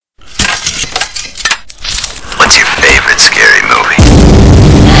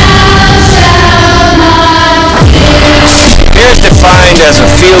defined as a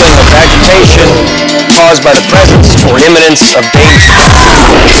feeling of agitation caused by the presence or imminence of danger.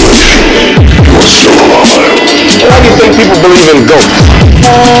 You are still alive. Why do you think people believe in ghosts?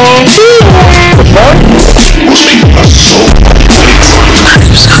 What? Most people are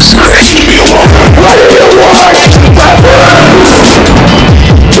so great to be alone. What do you want?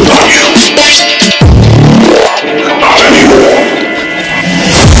 Without you. Not anymore.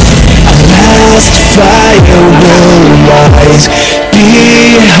 Last fire will rise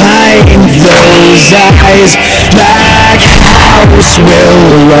behind those eyes. Black house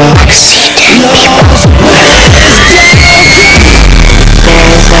will rock.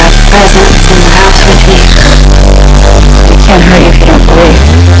 There's a presence in the house with me. I can't hurt you if you don't believe.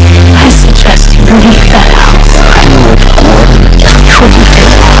 I suggest you leave that house. Couldn't feel it.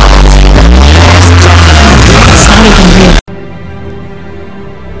 It's not even real.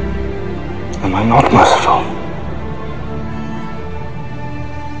 Am I not merciful?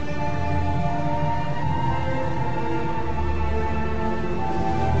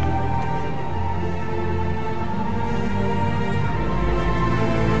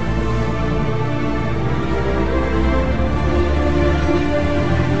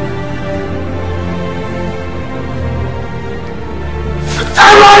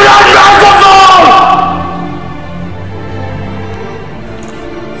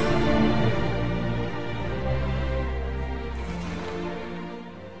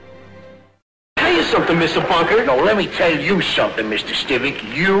 Something, Mr. Bunker? No, let me tell you something, Mr. Stivic.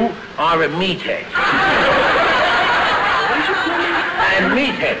 You are a meathead. And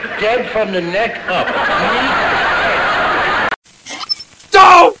meathead, dead from the neck up. Meathead.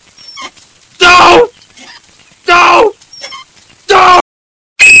 Don't! Don't! Don't! Don't!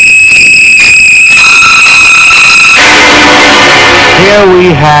 Here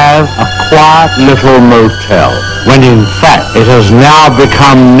we have a quiet little motel, when in fact it has now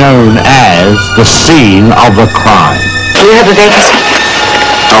become known as the scene of the crime. Do you have a vacancy?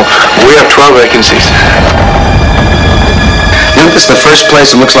 No, we have 12 vacancies. You think this is the first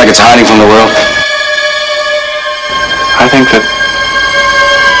place that looks like it's hiding from the world? I think that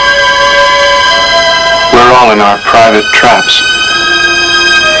we're all in our private traps,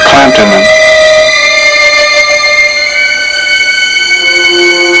 clamped in them.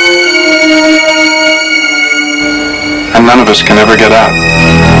 And none of us can ever get out.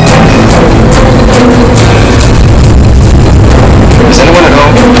 Is anyone at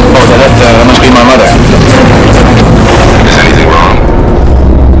home? Oh, that must be my mother. Is anything wrong?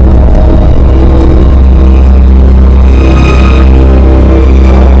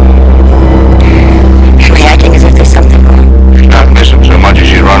 You're reacting as if there's something wrong. She's not missing so much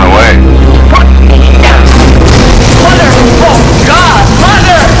as she'd run away. Mother! Oh, God!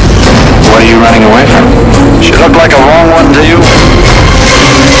 Mother! What are you running away from? She looked like a wrong one to you?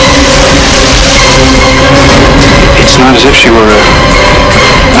 It's not as if she were a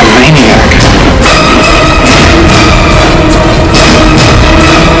maniac.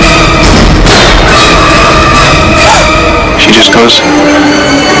 She just goes a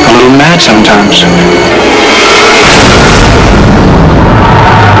little mad sometimes.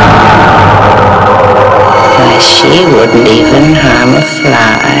 Why, she wouldn't even harm a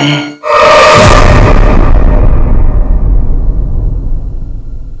fly.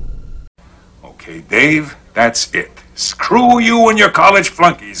 Okay, Dave, that's it. Screw you and your college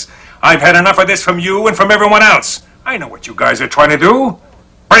flunkies. I've had enough of this from you and from everyone else. I know what you guys are trying to do.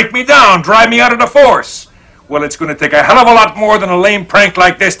 Break me down, drive me out of the force. Well, it's going to take a hell of a lot more than a lame prank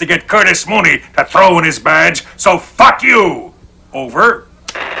like this to get Curtis Mooney to throw in his badge, so fuck you! Over.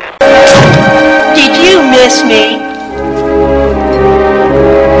 Did you miss me?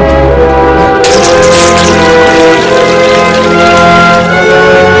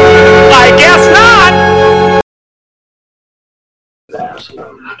 I guess not!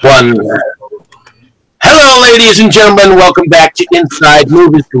 One. Hello, ladies and gentlemen. Welcome back to Inside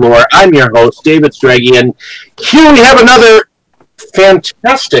Movies Galore. I'm your host, David Straggy, and here we have another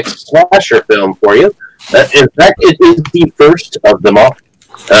fantastic slasher film for you. In fact, it is the first of them all.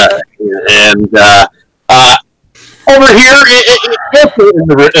 Over here in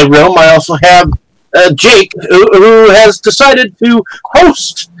the room, I also have Jake, who has decided to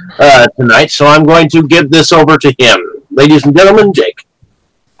host tonight, so I'm going to give this over to him. Ladies and gentlemen, Jake.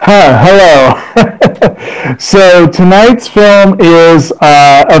 Hello. So tonight's film is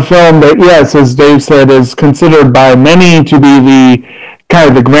a film that, yes, as Dave said, is considered by many to be the kind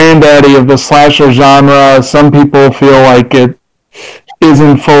of the granddaddy of the slasher genre. Some people feel like it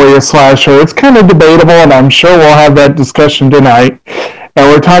isn't fully a slasher. It's kind of debatable, and I'm sure we'll have that discussion tonight. And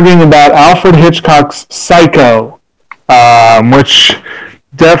we're talking about Alfred Hitchcock's Psycho. which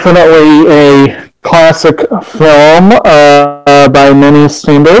definitely a classic film by many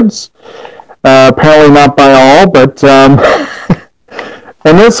standards. Apparently not by all, but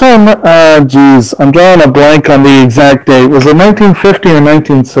and this one, geez, I'm drawing a blank on the exact date. Was it 1950 or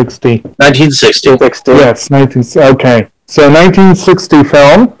 1960? 1960. Yes, 1960. Okay. So 1960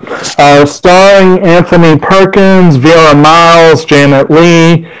 film, starring Anthony Perkins, Vera Miles, Janet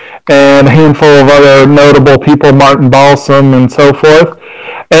Leigh, and a handful of other notable people, Martin Balsam and so forth.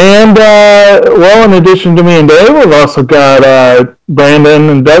 And, well, in addition to me and Dave, we've also got Brandon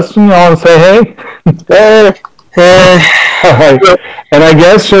and Dustin. You all want to say hey? Hey. And I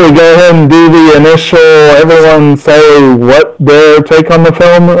guess, should we go ahead and do the initial, everyone say what their take on the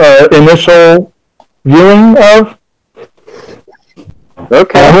film, initial viewing of?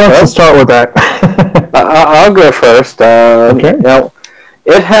 Okay. Who wants to start with that? I'll go first. Okay. Now,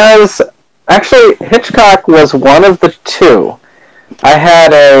 it has, actually, Hitchcock was one of the two. I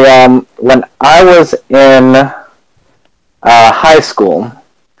had when I was in high school,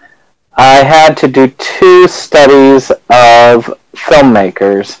 I had to do 2 studies of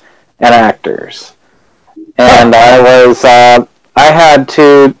filmmakers and actors. And I had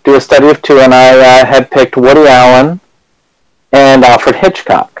to do a study of 2, and I had picked Woody Allen and Alfred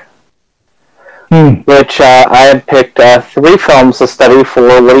Hitchcock, which I had picked 3 films to study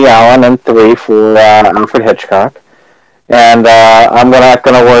for Woody Allen and 3 for Alfred Hitchcock. And I'm not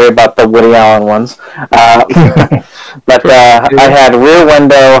going to worry about the Woody Allen ones. But I had Rear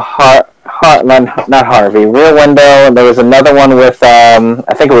Window, not Harvey, Rear Window, and there was another one with,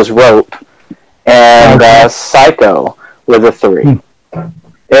 I think it was Rope, and Psycho were the 3.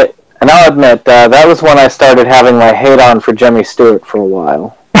 And I'll admit, that was when I started having my hate on for Jimmy Stewart for a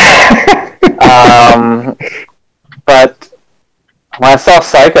while. But when I saw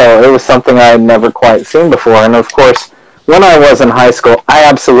Psycho, it was something I had never quite seen before. And of course, when I was in high school, I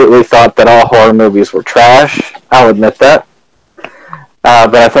absolutely thought that all horror movies were trash. I'll admit that.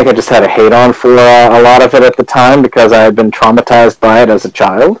 But I think I just had a hate on for a lot of it at the time because I had been traumatized by it as a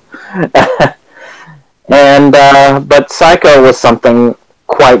child. But Psycho was something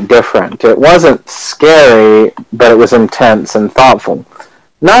quite different. It wasn't scary, but it was intense and thoughtful.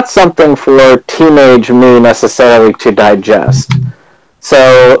 Not something for teenage me necessarily to digest.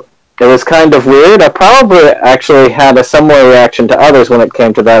 So it was kind of weird. I probably actually had a similar reaction to others when it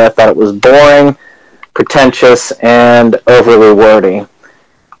came to that. I thought it was boring, pretentious, and overly wordy.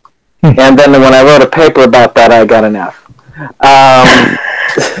 And then when I wrote a paper about that, I got an F.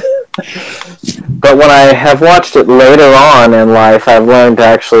 But when I have watched it later on in life, I've learned to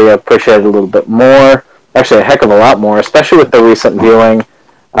actually appreciate it a little bit more. Actually, a heck of a lot more, especially with the recent viewing.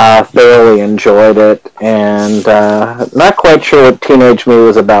 Thoroughly enjoyed it, and not quite sure what teenage me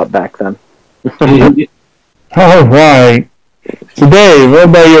was about back then. All right. So, Dave, what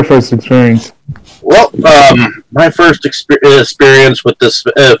about your first experience? Well, my first experience with this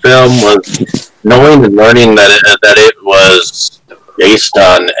film was knowing and learning that it was based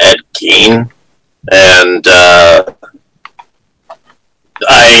on Ed Gein, and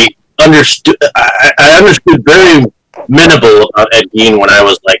I understood very minimal about Ed Gein when I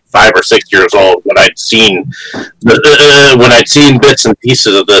was like 5 or 6 years old. When I'd seen bits and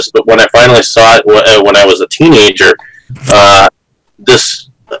pieces of this, but when I finally saw it when I was a teenager, this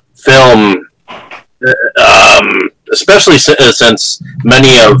film, especially since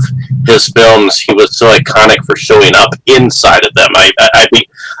many of his films, he was so iconic for showing up inside of them.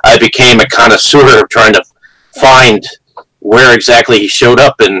 I became a connoisseur of trying to find where exactly he showed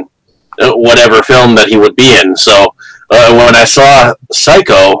up in whatever film that he would be in. So when I saw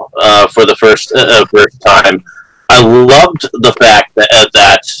Psycho for the first time, I loved the fact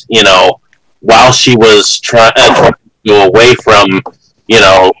that you know, while she was trying to go away from, you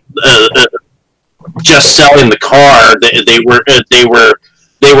know, just selling the car,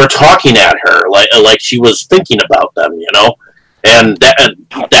 they were talking at her like she was thinking about them, you know, and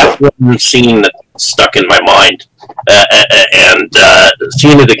that's one scene that stuck in my mind, and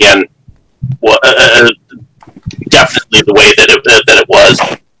seeing it again, definitely the way that it was,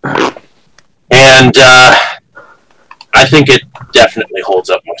 and I think it definitely holds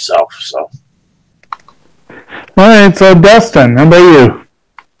up myself. So, all right, so Dustin, how about you?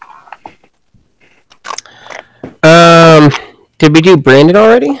 Did we do Brandon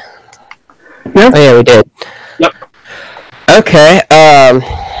already? Yeah. Oh, yeah, we did. Yep. Okay,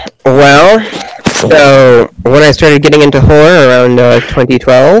 well, so when I started getting into horror around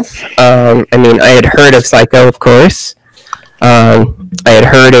 2012, I mean, I had heard of Psycho, of course. I had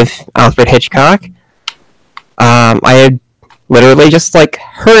heard of Alfred Hitchcock. I had literally just like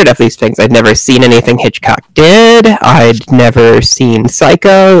heard of these things. I'd never seen anything Hitchcock did. I'd never seen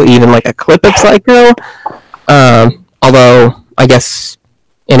Psycho, even like a clip of Psycho. Although I guess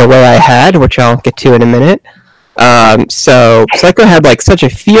in a way I had, which I'll get to in a minute. So Psycho had like such a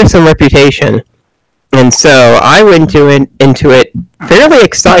fearsome reputation, and so I went into it fairly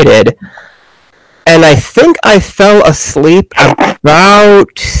excited, and I think I fell asleep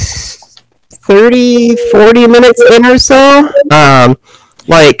about 30-40 minutes in or so.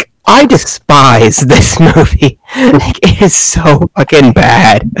 Like, I despise this movie. Like, it is so fucking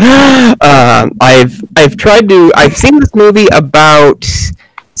bad. I've seen this movie about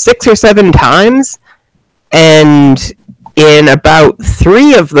 6 or 7 times, and in at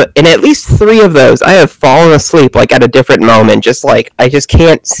least 3 of those, I have fallen asleep, like, at a different moment. Just, like, I just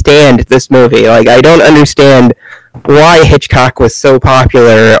can't stand this movie. Like, I don't understand why Hitchcock was so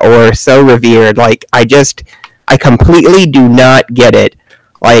popular or so revered. Like, I completely do not get it.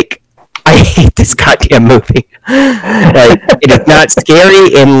 Like, I hate this goddamn movie. Like, it is not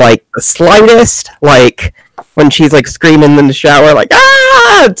scary in, like, the slightest. Like, when she's, like, screaming in the shower, like,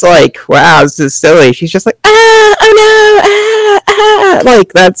 ah! It's like, wow, this is silly. She's just like, ah! Oh no! Ah! Ah!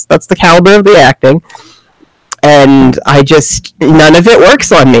 Like, that's the caliber of the acting. And none of it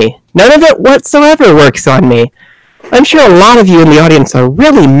works on me. None of it whatsoever works on me. I'm sure a lot of you in the audience are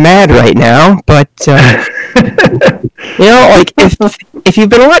really mad right now, but, you know, like, if you've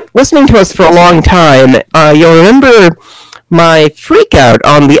been listening to us for a long time, you'll remember my freak out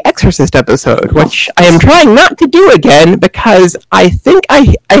on the Exorcist episode, which I am trying not to do again, because I think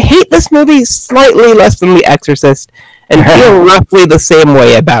I hate this movie slightly less than the Exorcist, and feel roughly the same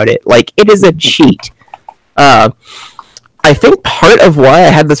way about it. Like, it is a cheat. I think part of why I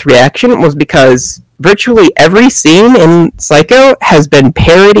had this reaction was because virtually every scene in Psycho has been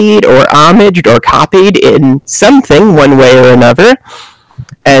parodied or homaged or copied in something, one way or another.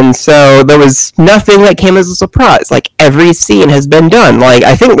 And so there was nothing that came as a surprise. Like, every scene has been done. Like,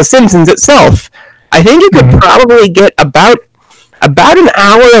 I think The Simpsons itself, I think you could probably get about an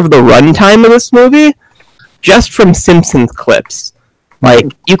hour of the runtime of this movie just from Simpsons clips. Like,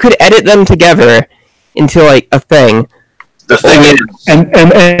 you could edit them together into, like, a thing. The thing is, and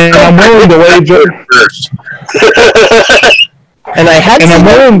I'm willing to wager. And I'm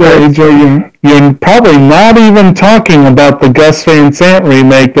willing to wager you're probably not even talking about the Gus Van Sant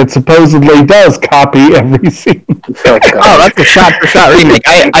remake that supposedly does copy every scene. Oh, that's a shot-for-shot remake.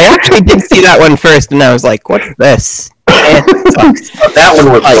 I actually did see that one first, and I was like, "What's this?" That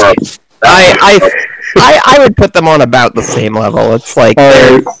one was like, I would put them on about the same level. It's like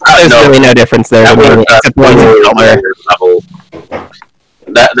there's really no difference there. Except one's in color.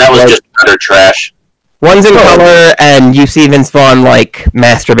 That was just utter trash. One's in color, and you see Vince Vaughn like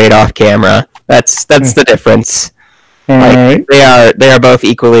masturbate off camera. That's the difference. Like, they are both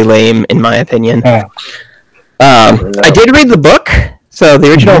equally lame, in my opinion. I did read the book, so the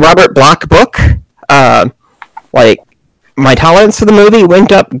original Robert Bloch book. Like, my tolerance for the movie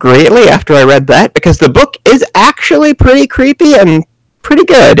went up greatly after I read that, because the book is actually pretty creepy and pretty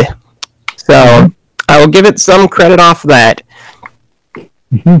good. So I will give it some credit off that.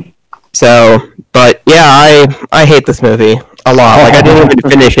 So, but yeah, I hate this movie a lot. Like, I didn't even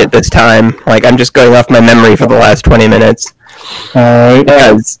finish it this time. Like, I'm just going off my memory for the last 20 minutes.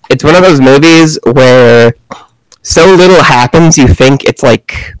 Because it's one of those movies where so little happens, you think it's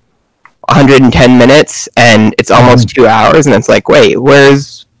like 110 minutes, and it's almost 2 hours, and it's like, wait,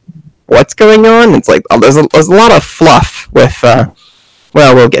 what's going on? It's like, there's a lot of fluff with,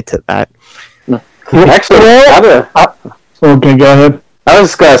 well, we'll get to that. Actually, okay, go ahead. I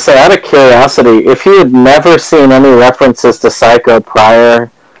was going to say, out of curiosity, if you had never seen any references to Psycho prior,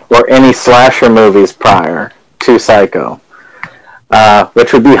 or any slasher movies prior to Psycho,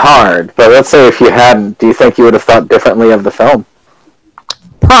 which would be hard, but let's say if you hadn't, do you think you would have thought differently of the film?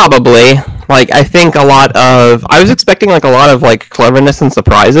 Probably. Like, I think I was expecting, like, a lot of, like, cleverness and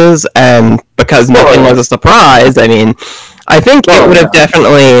surprises, and because nothing was a surprise, I mean, I think it would have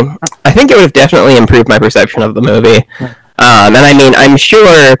definitely improved my perception of the movie. And I mean, I'm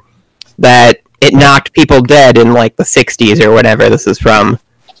sure that it knocked people dead in, like, the 60s or whatever this is from.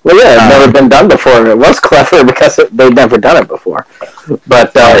 Well, yeah, it's never been done before. It was clever because they'd never done it before.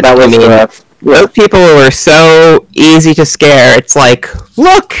 But that was... those people were so easy to scare. It's like,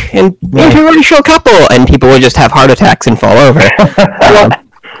 look, an interracial couple, and people would just have heart attacks and fall over.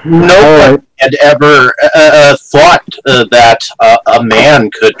 Nobody had ever thought that a man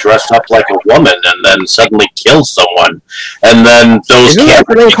could dress up like a woman and then suddenly kill someone. And then those Isn't there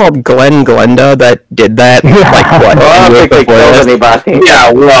something called Glenn Glenda that did that? Like what? I don't think they killed anybody.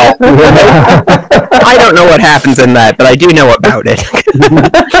 Yeah, well, I don't know what happens in that, but I do know about it.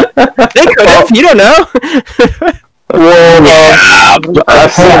 They could have. You don't know. Well,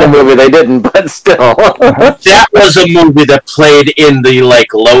 I've seen the movie. They didn't, but still. That was a movie that played in the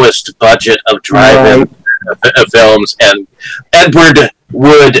lowest budget of drive-in films, and Edward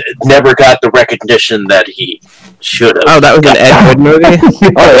Wood never got the recognition that he should have. Oh, that was an Ed Wood movie?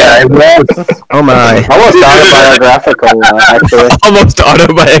 Oh yeah, it was. Oh my. Almost autobiographical, actually. Almost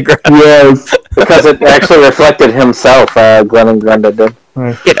autobiographical. Yes. Because it actually reflected himself, Glenn and Glenda did.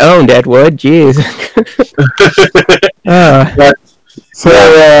 Get owned, Ed Wood. Jeez. So,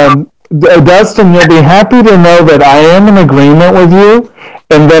 Dustin, you'll be happy to know that I am in agreement with you,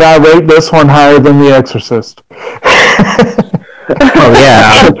 and that I rate this one higher than The Exorcist. Oh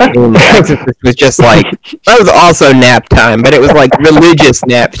yeah, Exorcist was just like, that was also nap time, but it was like religious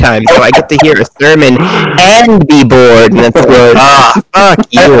nap time, so I get to hear a sermon and be bored, and that's good. Fuck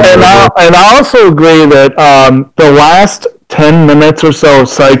you. And I also agree that the last 10 minutes or so of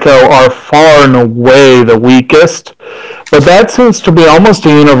Psycho are far and away the weakest, but that seems to be almost a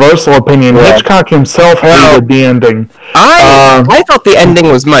universal opinion. Yeah. Hitchcock himself hated the ending. I thought the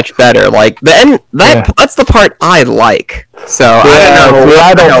ending was much better. Like the end, that's the part I like. So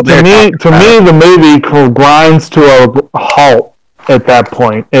I don't know. To me, the movie grinds to a halt at that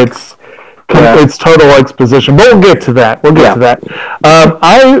point. It's total exposition, but we'll get to that.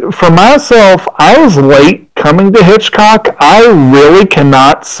 For myself, I was late coming to Hitchcock. I really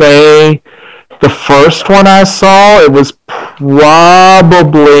cannot say the first one I saw. It was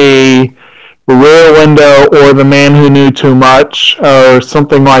probably Rear Window or The Man Who Knew Too Much or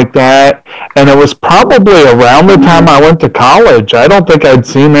something like that. And it was probably around the time I went to college. I don't think I'd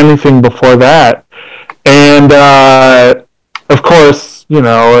seen anything before that. And, of course,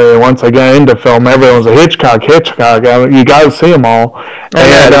 once I got into film, everyone's a Hitchcock. You got to see them all.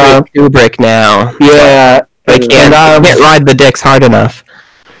 And Kubrick now. Yeah. They can't ride the dicks hard enough.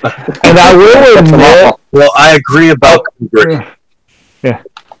 And I will admit... Well, I agree about Kubrick. Yeah.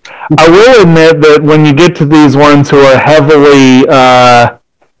 I will admit that when you get to these ones who are heavily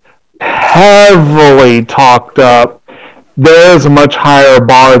talked up, there is a much higher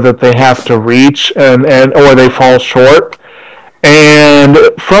bar that they have to reach, or they fall short. And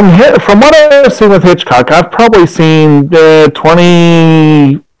from what I've seen with Hitchcock, I've probably seen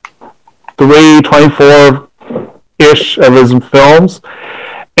 23, 24-ish of his films.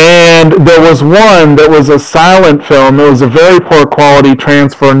 And there was one that was a silent film. It was a very poor quality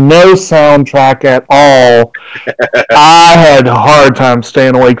transfer, no soundtrack at all. I had a hard time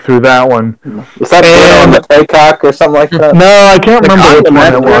staying awake through that one. Was that on the Paycock or something like that? No, I can't remember which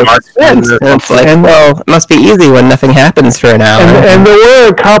one it was. It's like, it must be easy when nothing happens for an hour. And there were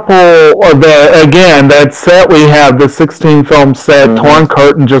a couple of that set we have, the 16-film set, Torn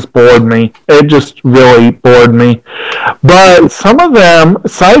Curtain just bored me. It just really bored me. But some of them,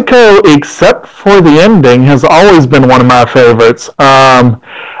 Psycho, except for the ending, has always been one of my favorites. I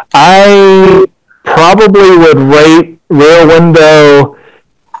probably would rate Rear Window,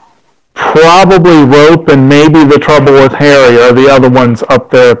 probably Rope, and maybe The Trouble with Harry are the other ones up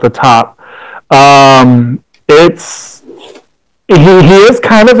there at the top. He is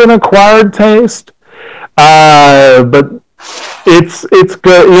kind of an acquired taste, but it's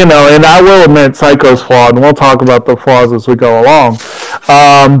good, and I will admit Psycho's flawed, and we'll talk about the flaws as we go along.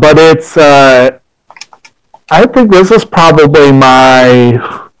 But it's, I think this is probably my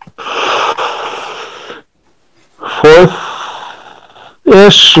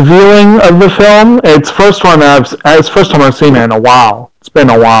fourth-ish viewing of the film. It's first time I've seen it in a while. It's been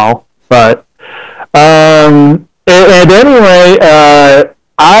a while, but at any rate,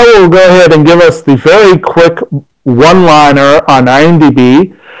 I will go ahead and give us the very quick one-liner on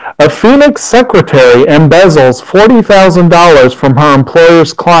IMDb. A Phoenix secretary embezzles $40,000 from her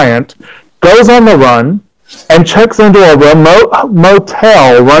employer's client, goes on the run, and checks into a remote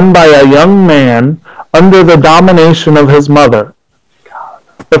motel run by a young man under the domination of his mother.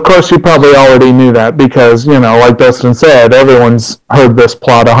 Of course, you probably already knew that because, like Dustin said, everyone's heard this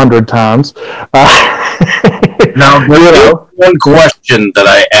plot 100 times. Now, there's one question that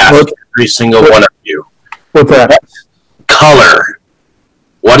I ask every single one of you. What's that? Color.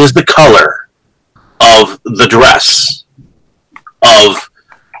 What is the color of the dress of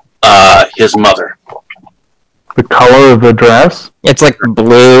his mother? The color of the dress? It's like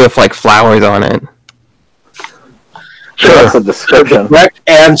blue with like flowers on it. That's a description. The correct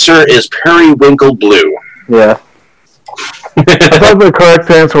answer is periwinkle blue. Yeah. I thought the correct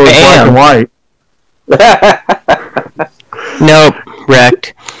answer was black and white. Nope,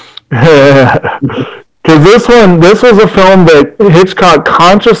 wrecked. Because this was a film that Hitchcock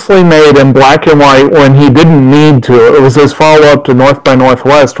consciously made in black and white when he didn't need to. It was his follow-up to North by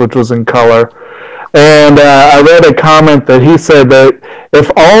Northwest, which was in color. And I read a comment that he said that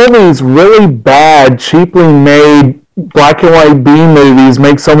if all these really bad, cheaply made black and white B movies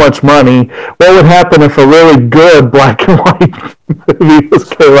make so much money, what would happen if a really good black and white movie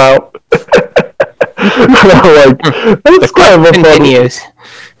just came out? Like, that's kind of a continues.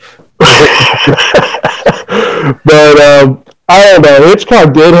 But I don't know.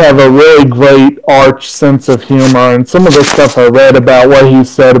 Hitchcock did have a really great arch sense of humor, and some of the stuff I read about what he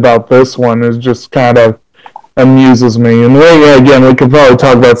said about this one is just kind of amuses me. And again, we could probably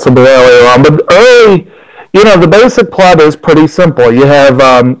talk about some of that later on. But early, the basic plot is pretty simple. You have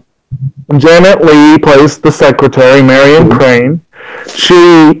Janet Leigh plays the secretary, Marion Crane.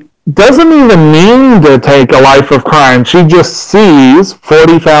 She doesn't even mean to take a life of crime. She just sees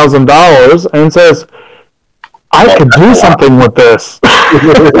 $40,000 and says, I could do something with this.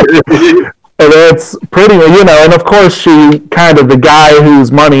 And it's pretty, and of course she the guy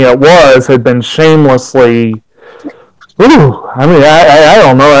whose money it was had been shamelessly, I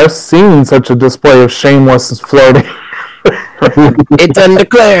don't know, I've seen such a display of shameless flirting. It's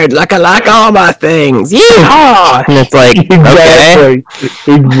undeclared, like I like all my things. Yeah! And it's like,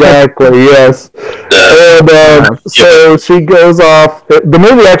 Exactly, yes. And so she goes off. The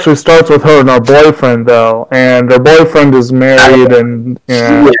movie actually starts with her and her boyfriend, though. And her boyfriend is married, and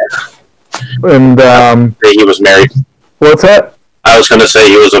and he was married. What's that? I was going to say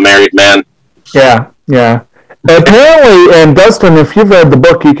he was a married man. Yeah. Apparently, and Dustin, if you've read the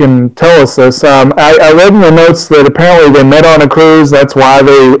book, you can tell us this. I read in the notes that apparently they met on a cruise. That's why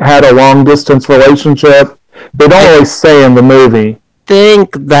they had a long-distance relationship. They don't always say in the movie. I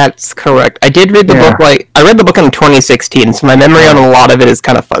think that's correct. I did read the book, I read the book in 2016, so my memory on a lot of it is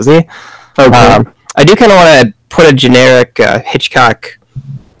kind of fuzzy. Okay. I do kind of want to put a generic Hitchcock,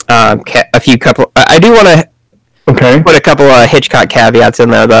 I do want to put a couple of Hitchcock caveats in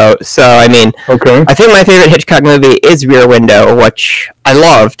there, though. So, I mean, I think my favorite Hitchcock movie is Rear Window, which I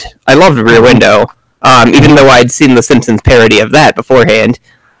loved. I loved Rear Window, even though I'd seen the Simpsons parody of that beforehand.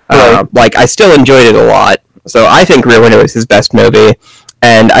 I still enjoyed it a lot. So I think Rear Window is his best movie.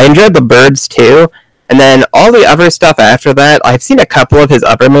 And I enjoyed The Birds, too. And then all the other stuff after that, I've seen a couple of his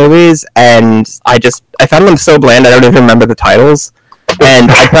other movies, and I found them so bland I don't even remember the titles. And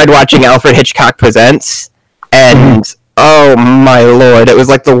I tried watching Alfred Hitchcock Presents, and oh my lord, it was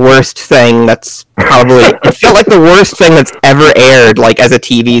like the worst thing that's probably, it felt like the worst thing that's ever aired, like, as a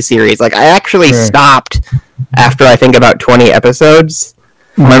TV series. Like, I actually stopped after, I think, about 20 episodes.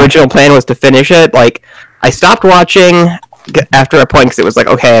 My original plan was to finish it. Like, I stopped watching after a point because it was like,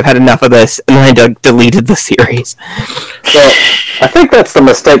 okay, I've had enough of this, and then I deleted the series. So, I think that's the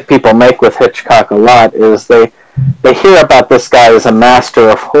mistake people make with Hitchcock a lot, is they hear about this guy as a master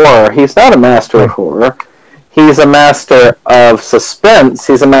of horror. He's not a master of horror. He's a master of suspense.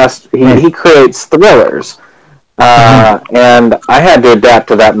 He's a master. He creates thrillers, and I had to adapt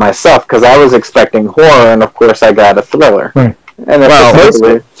to that myself because I was expecting horror, and of course I got a thriller. And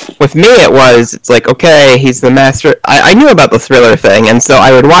with me, it's like, okay, he's the master. I knew about the thriller thing, and so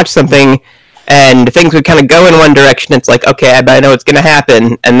I would watch something, and things would kind of go in one direction. It's like, okay, I bet I know what's going to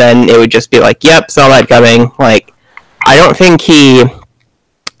happen, and then it would just be like, yep, saw that coming. Like, I don't think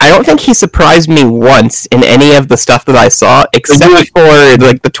he surprised me once in any of the stuff that I saw, except for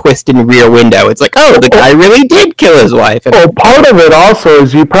like the twist in Rear Window. It's like, oh, the guy really did kill his wife. Well, part of it also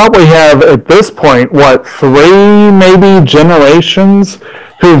is you probably have at this point, 3 maybe generations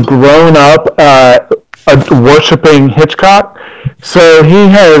who've grown up worshiping Hitchcock. So he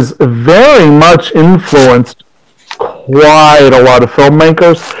has very much influenced quite a lot of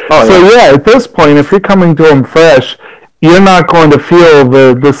filmmakers. At this point, if you're coming to him fresh, you're not going to feel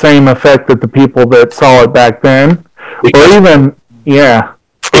the same effect that the people that saw it back then. Or even, It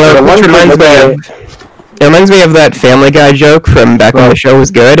reminds me of that Family Guy joke from back when the show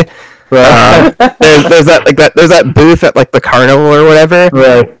was good. There's that booth at like the carnival or whatever.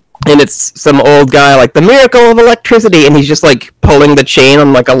 Right. And it's some old guy, like, the miracle of electricity, and he's just, like, pulling the chain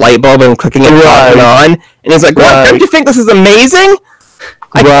on, like, a light bulb and clicking it off and on. And he's like, what, don't you think this is amazing?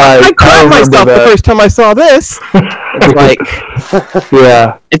 I caught myself the first time I saw this. It's like,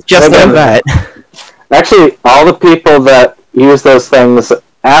 it's just like that. Actually, all the people that use those things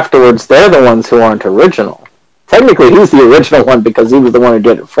afterwards, they're the ones who aren't original. Technically, he's the original one because he was the one who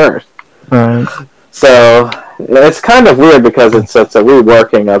did it first. Right. So, it's kind of weird because it's a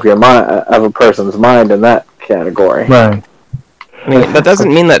reworking of your mind, of a person's mind in that category. Right. I mean, that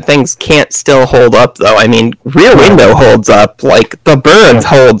doesn't mean that things can't still hold up, though. I mean, Rear Window holds up. Like, The Birds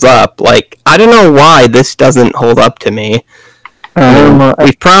holds up. Like, I don't know why this doesn't hold up to me.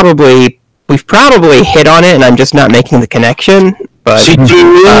 We've probably hit on it, and I'm just not making the connection. But See, to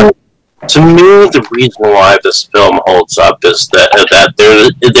me, the reason why this film holds up is that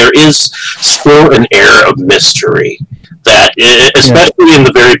there is still an air of mystery. That, especially in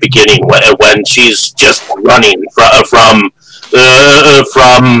the very beginning, when she's just running from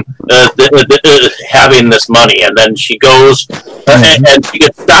having this money, and then she goes and she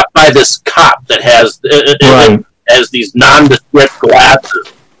gets stopped by this cop that has these nondescript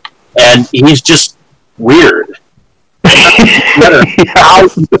glasses, and he's just weird. How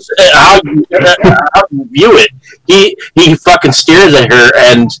you view it, he fucking stares at her,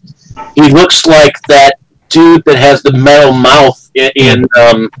 and he looks like that dude that has the metal mouth in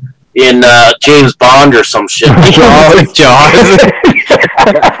James Bond or some shit. Jaws.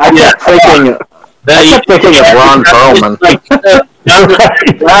 I kept thinking of Ron Perlman. Like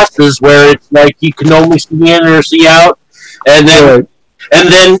glasses where it's like you can only see in or see out, and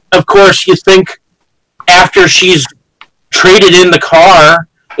then of course you think after she's traded in the car,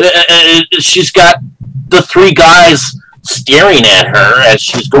 she's got the three guys staring at her as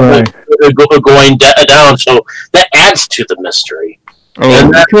she's going down. So that adds to the mystery. I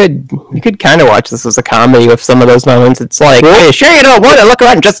mean, you could kind of watch this as a comedy with some of those moments. It's like, hey, sure you don't want to look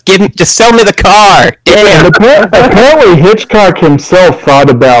around, just sell me the car. Damn. Apparently, Hitchcock himself thought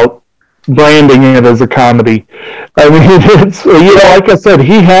about branding it as a comedy. I mean, it's like I said,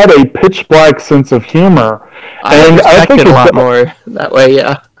 he had a pitch black sense of humor, I think a lot more that way.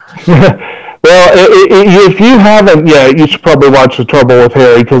 Yeah. Well, if you haven't yet, you should probably watch The Trouble with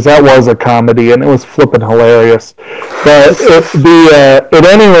Harry, because that was a comedy and it was flippin' hilarious. But at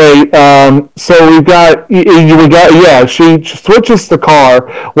any rate, so she switches the car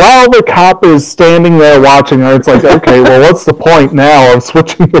while the cop is standing there watching her. It's like, okay, well, what's the point now of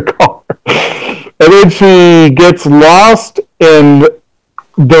switching the car? And then she gets lost, and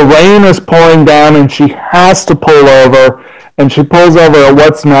the rain is pouring down, and she has to pull over. And she pulls over at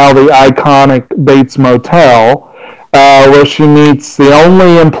what's now the iconic Bates Motel, where she meets the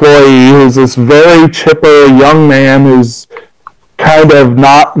only employee, who's this very chipper young man who's kind of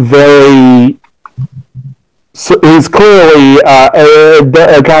not very... he's clearly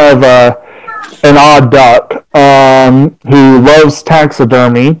a kind of an odd duck who loves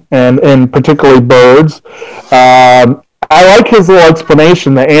taxidermy, and particularly birds. I like his little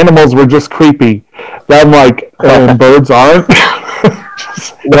explanation that animals were just creepy. That I'm like, birds aren't.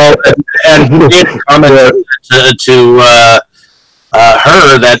 Well, and he did comment to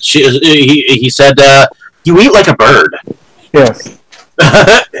her that he said, "You eat like a bird." Yes.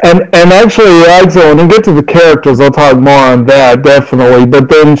 and actually, when we get to the characters, I'll talk more on that definitely. But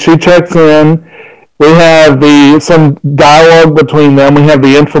then she checks in. We have some dialogue between them. We have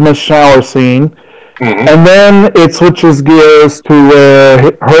the infamous shower scene. Mm-hmm. And then it switches gears to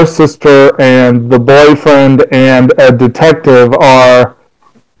where her sister and the boyfriend and a detective are,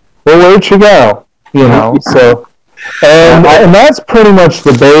 well, where'd she go? You know, so, and that's pretty much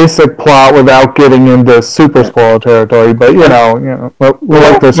the basic plot without getting into super spoiler territory, but, you know, we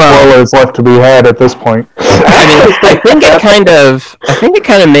like the spoilers left to be had at this point. I mean, I think it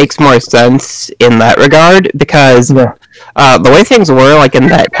kind of makes more sense in that regard, because the way things were, like, in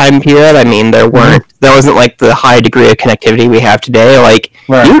that time period, I mean, there wasn't, like, the high degree of connectivity we have today. Like,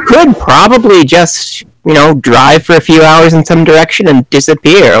 you could probably just, you know, drive for a few hours in some direction and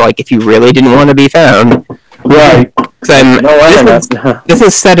disappear, like, if you really didn't want to be found. Right. This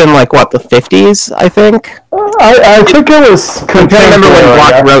is set in, like, what, the 50s, I think? I think it was... I'm trying to remember when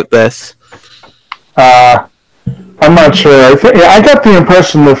Block wrote this. I'm not sure. I got the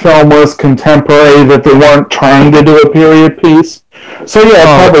impression the film was contemporary, that they weren't trying to do a period piece. So yeah,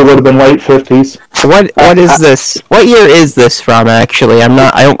 it probably would have been late 50s. What is this? What year is this from, actually? I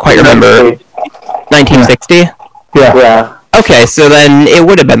don't quite remember. 1960? Yeah. Okay, so then it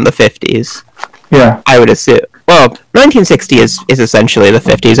would have been the 50s. Yeah. I would assume. Well, 1960 is essentially the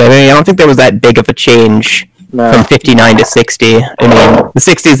 50s. I mean, I don't think there was that big of a change from 59 to 60. I mean, the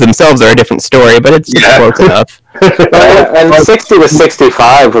 60s themselves are a different story, but it's close enough. And 60 to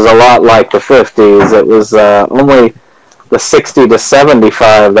 65 was a lot like the 50s. It was only the 60 to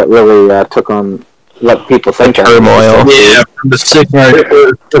 75 that really took on what people think of turmoil. Yeah, from the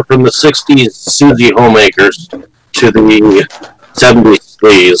 60s Susie Homemakers to the 70s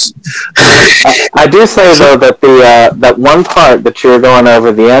please. I do say though that that one part that you're going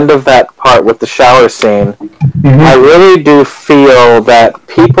over, the end of that part with the shower scene, I really do feel that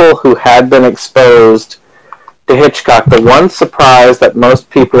people who had been exposed to Hitchcock, the one surprise that most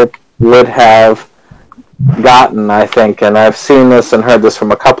people would have gotten, I think, and I've seen this and heard this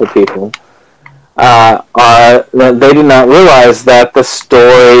from a couple people, are that they did not realize that the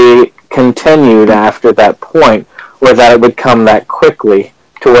story continued after that point, or that it would come that quickly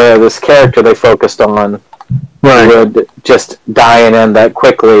to where this character they focused on would just die and end that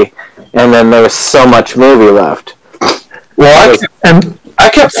quickly, and then there was so much movie left. Well, I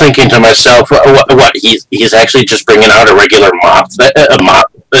kept thinking to myself, what he's actually just bringing out a regular mop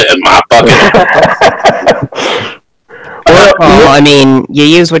bucket. Well, I mean, you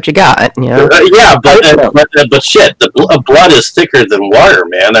use what you got, you know? Yeah, but shit, the blood is thicker than water,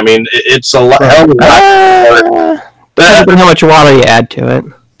 man. I mean, it's a lot. Depends on how much water you add to it.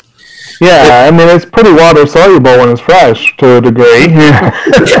 Yeah, I mean, it's pretty water soluble when it's fresh to a degree.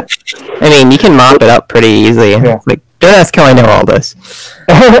 I mean, you can mop it up pretty easily. Yeah. Like, don't ask how I know all this.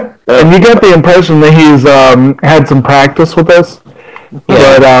 And you get the impression that he's had some practice with this.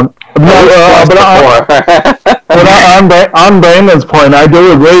 Yeah. But on Brandon's point, I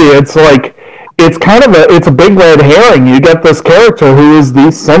do agree. It's like it's a big red herring. You get this character who is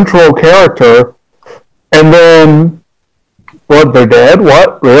the central character, and then what? They're dead?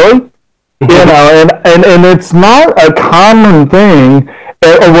 What? Really? You know, and it's not a common thing.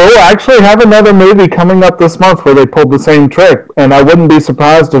 We'll actually have another movie coming up this month where they pulled the same trick, and I wouldn't be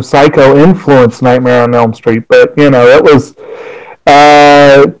surprised if Psycho influenced Nightmare on Elm Street. But you know, it was.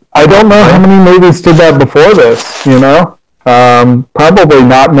 I don't know how many movies did that before this. You know, probably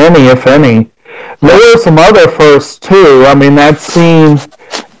not many, if any. There were some other firsts too. I mean, that scene.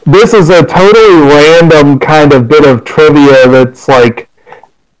 This is a totally random kind of bit of trivia that's like.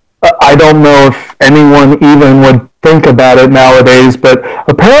 I don't know if anyone even would think about it nowadays, but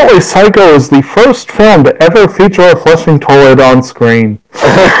apparently Psycho is the first film to ever feature a flushing toilet on screen.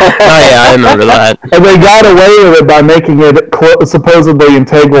 Oh yeah, I remember that. And they got away with it by making it supposedly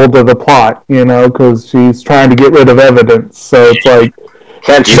integral to the plot, you know, because she's trying to get rid of evidence. So it's like...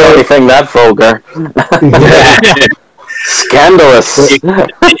 Can't show anything that vulgar. Scandalous.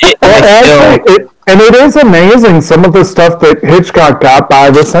 And it is amazing some of the stuff that Hitchcock got by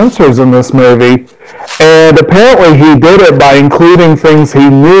the censors in this movie. And apparently he did it by including things he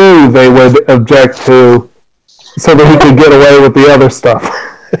knew they would object to so that he could get away with the other stuff.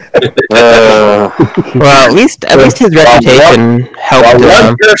 Well, at least his reputation helped.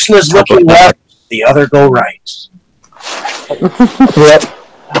 One person is looking left, the other go right. Yep.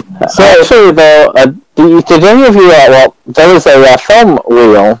 So actually, though, did any of you? Well, there was a film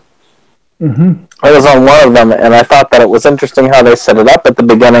reel. Mm-hmm. I was on one of them, and I thought that it was interesting how they set it up at the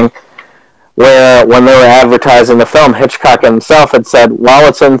beginning, where when they were advertising the film, Hitchcock himself had said, while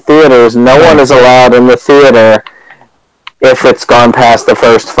it's in theaters, no one is allowed in the theater if it's gone past the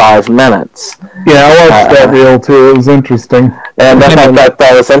first 5 minutes. Yeah, I watched that reel too. It was interesting. And I thought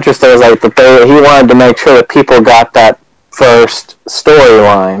that was interesting. It was like that he wanted to make sure that people got that first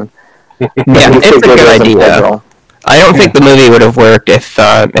storyline. Yeah, it's a good idea. I don't think the movie would have worked if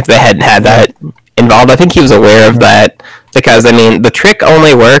they hadn't had that involved. I think he was aware of that because, I mean, the trick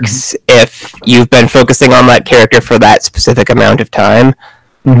only works if you've been focusing on that character for that specific amount of time.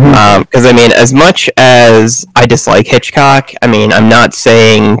 Because, I mean, as much as I dislike Hitchcock, I mean, I'm not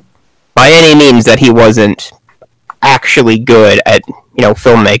saying by any means that he wasn't actually good at, you know,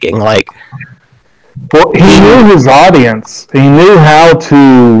 filmmaking. Like, well, he knew his audience. He knew how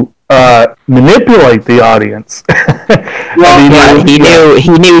to manipulate the audience. Well, he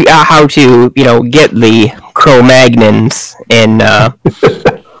knew how to, you know, get the Cro-Magnons in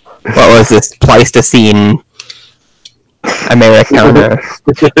what was this, Pleistocene Americana.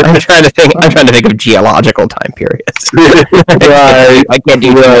 I'm trying to think of geological time periods. Right. I can't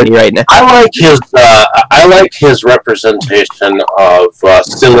do that right now. I like his representation of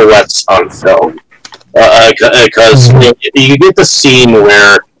silhouettes on film because you get the scene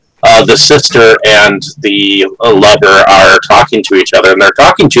where the sister and the lover are talking to each other, and they're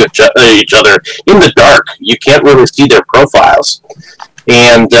talking to each other in the dark. You can't really see their profiles.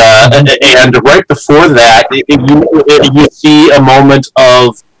 And right before that, you see a moment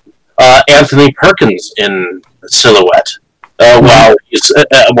of Anthony Perkins in silhouette while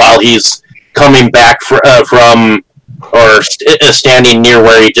he's coming back from or standing near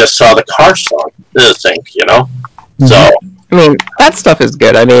where he just saw the car sink, you know. So I mean, that stuff is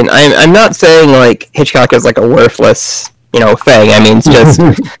good. I mean, I'm not saying like Hitchcock is like a worthless thing. I mean, it's just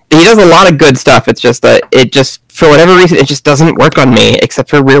he does a lot of good stuff. It's just that it just, for whatever reason, it just doesn't work on me, except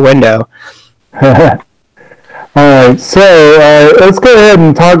for Rear Window. Alright, so let's go ahead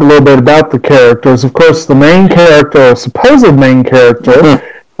and talk a little bit about the characters. Of course, the main character, or supposed main character,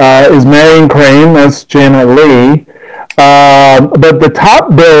 is Marion Crane. That's Janet Leigh. But the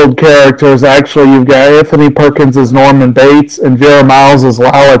top billed characters, actually, you've got Anthony Perkins as Norman Bates and Vera Miles as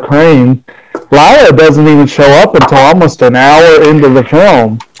Lila Crane. Lila doesn't even show up until almost an hour into the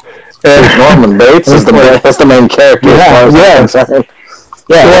film. Norman Bates is that's the main character.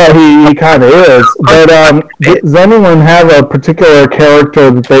 Yeah, he kind of is. But does anyone have a particular character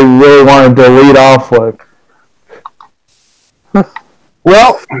that they really wanted to lead off with?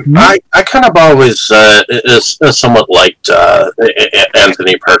 Well, I kind of always somewhat liked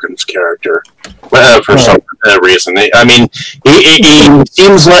Anthony Perkins' character for some reason. I mean, he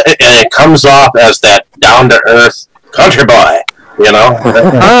seems like it comes off as that down to earth country boy,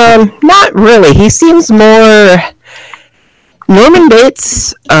 Not really. He seems more. Norman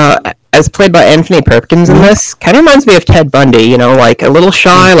Bates, as played by Anthony Perkins in this, kind of reminds me of Ted Bundy. Like a little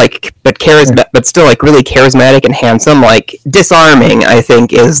shy, but still really charismatic and handsome. Like disarming, I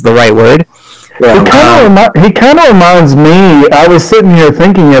think is the right word. Yeah. He kind of reminds me. I was sitting here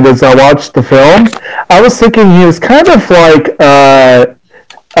thinking it as I watched the film. I was thinking he was kind of like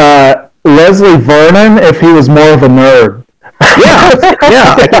Leslie Vernon if he was more of a nerd. Yeah,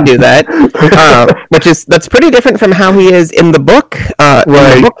 I can do that. That's pretty different from how he is in the book. In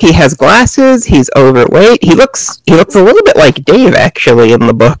the book, he has glasses. He's overweight. He looks a little bit like Dave, actually, in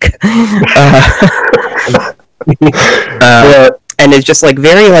the book. And is just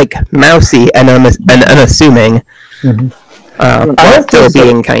very mousy and unassuming. While still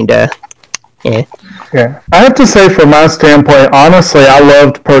being kind of. Yeah, I have to say, from my standpoint, honestly, I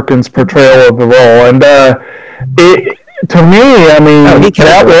loved Perkins' portrayal of the role, and to me, I mean, it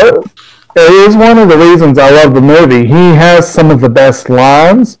is one of the reasons I love the movie. He has some of the best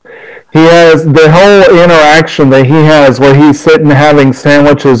lines. He has the whole interaction that he has where he's sitting having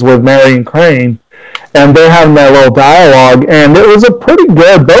sandwiches with Marion Crane, and they're having that little dialogue, and it was a pretty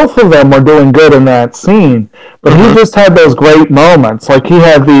good, both of them were doing good in that scene, but he just had those great moments. Like he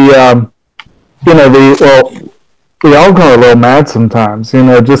had we all go a little mad sometimes,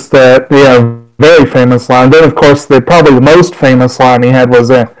 just that, very famous line. Then, of course, probably the most famous line he had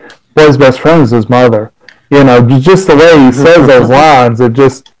was boy's best friend is his mother. Just the way he says those lines, it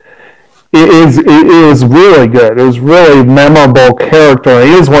is really good. It was really memorable character.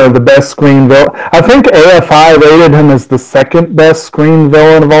 He is one of the best screen villains. I think AFI rated him as the second best screen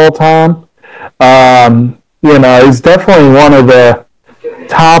villain of all time. He's definitely one of the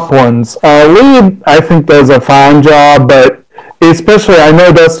top ones. Lee, I think, does a fine job, but especially, I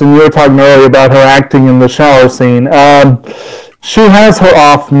know, Dustin, you were talking earlier about her acting in the shower scene. She has her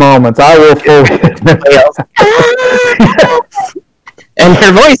off moments. I will fully admit. Yes. And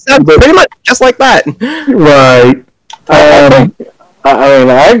her voice sounds pretty much just like that. Right.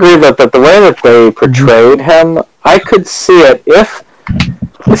 I agree that the way that they portrayed him, I could see it if...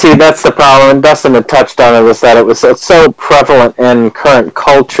 See, that's the problem, and Dustin had touched on it, was that it was so prevalent in current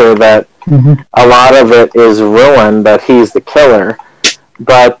culture that a lot of it is ruined, that he's the killer.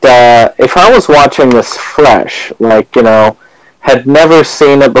 But if I was watching this fresh, had never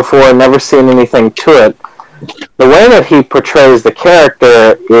seen it before, never seen anything to it, the way that he portrays the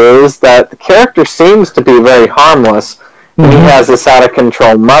character is that the character seems to be very harmless, and he has this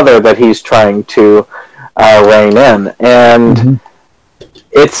out-of-control mother that he's trying to rein in. And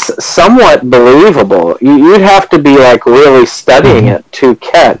it's somewhat believable. You'd have to be really studying it to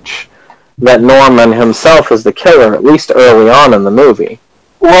catch that Norman himself is the killer, at least early on in the movie.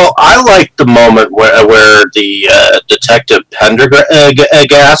 Well, I like the moment where the detective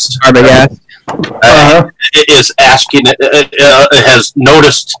Pendergast is asking, has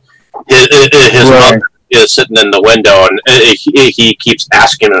noticed his mother is sitting in the window, and he keeps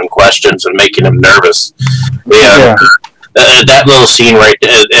asking him questions and making him nervous. That little scene right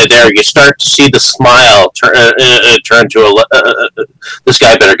there, you start to see the smile turn to this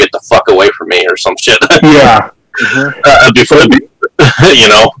guy better get the fuck away from me or some shit. Before,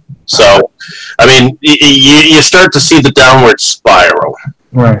 so, I mean, you start to see the downward spiral.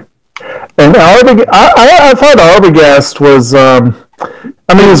 Right. And I thought Arbogast was, it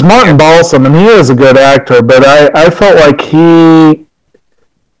was Martin Balsam, and he is a good actor, but I felt like he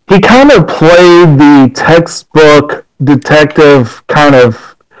kind of played the textbook detective kind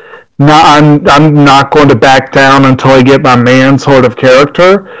of, I'm not going to back down until I get my man sort of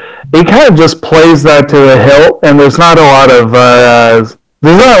character. He kind of just plays that to a hilt, and there's not a lot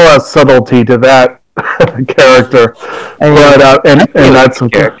of subtlety to that character. But and that's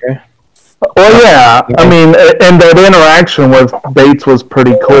character. Well, yeah. I mean, and that interaction with Bates was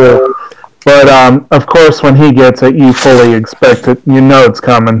pretty cool. But of course, when he gets it, you fully expect it. You know it's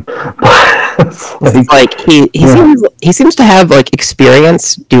coming. He seems to have like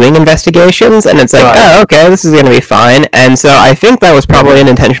experience doing investigations, and it's like, oh, okay, this is gonna be fine. And so I think that was probably an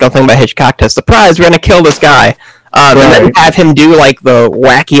intentional thing by Hitchcock to surprise, we're gonna kill this guy, and then have him do like the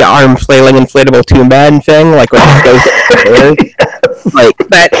wacky arm flailing inflatable tomb man thing, like when he goes upstairs. Like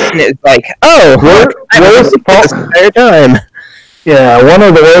that is like, oh, where's the entire time. Yeah, one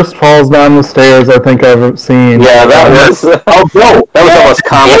of the worst falls down the stairs I think I've ever seen. Yeah, that was almost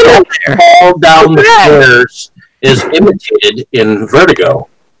comical. Fall down the stairs is imitated in Vertigo.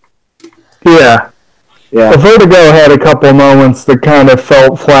 Yeah. The Vertigo had a couple moments that kind of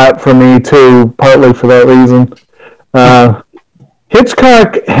felt flat for me too, partly for that reason.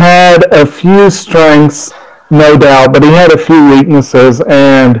 Hitchcock had a few strengths, no doubt, but he had a few weaknesses,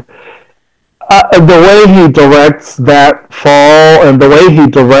 and the way he directs that fall and the way he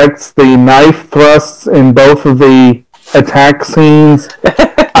directs the knife thrusts in both of the attack scenes,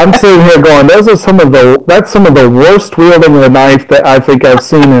 I'm sitting here going, that's some of the worst wielding of a knife that I think I've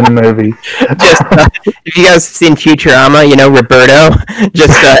seen in a movie. Just, if you guys have seen Futurama, you know Roberto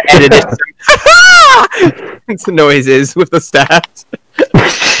just edited some noises with the stabs.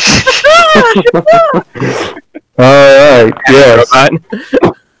 All right, yes.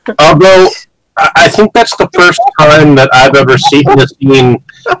 Although I think that's the first time that I've ever seen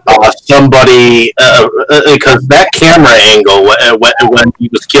somebody, because that camera angle when he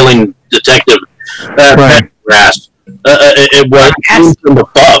was killing Detective Pendergrass, it was from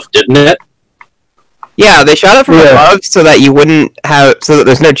above, didn't it? Yeah, they shot it from above so that you wouldn't have, so that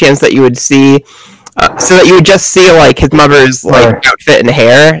there's no chance that you would see, so that you would just see like his mother's like outfit and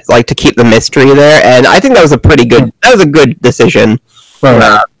hair, like to keep the mystery there. And I think that was a good decision.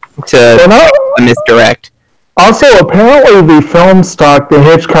 To misdirect. Also, apparently the film stock that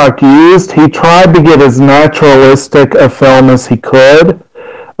Hitchcock used, he tried to get as naturalistic a film as he could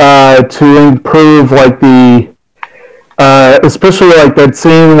to improve, like the, especially like that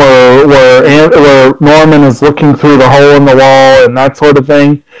scene where Norman is looking through the hole in the wall and that sort of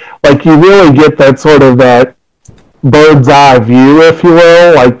thing. Like you really get that sort of that bird's eye view, if you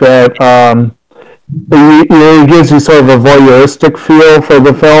will, like that. It gives you sort of a voyeuristic feel for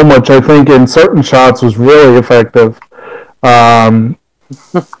the film, which I think in certain shots was really effective. Some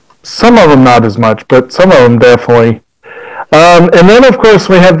of them not as much, but some of them definitely. And then, of course,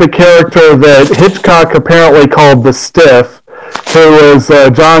 we have the character that Hitchcock apparently called the Stiff, who is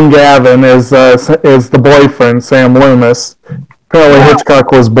John Gavin, is the boyfriend, Sam Loomis. Apparently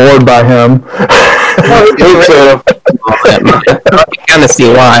Hitchcock was bored by him. You kind of see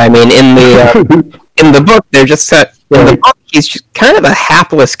why. I mean, in the book, they're just set. In the book, he's just kind of a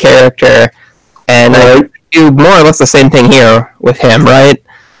hapless character, and I do more or less the same thing here with him, right?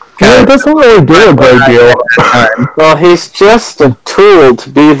 He doesn't really do a great deal. Well, he's just a tool to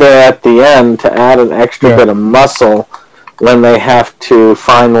be there at the end to add an extra bit of muscle when they have to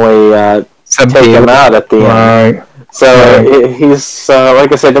finally take him out at the end. So he's,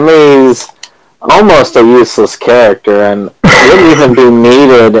 like I said, to me, he's almost a useless character, and wouldn't even be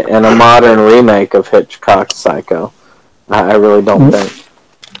needed in a modern remake of Hitchcock's Psycho. I really don't think.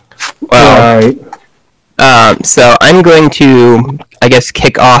 Well, so I'm going to, I guess,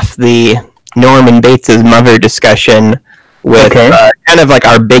 kick off the Norman Bates' mother discussion with kind of like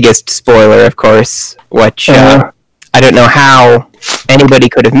our biggest spoiler, of course, which I don't know how anybody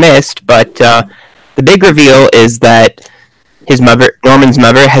could have missed, but the big reveal is that Norman's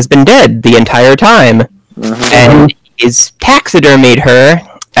mother, has been dead the entire time, and he's taxidermied her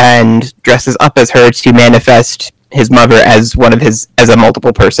and dresses up as her to manifest his mother as as a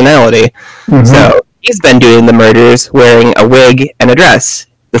multiple personality. So he's been doing the murders wearing a wig and a dress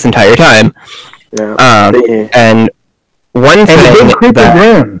this entire time. And one thing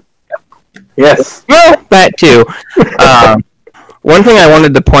that... Yes. Well, that too. One thing I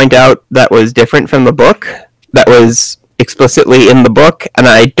wanted to point out that was different from the book, that was explicitly in the book, and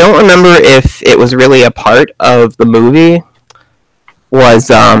I don't remember if it was really a part of the movie, was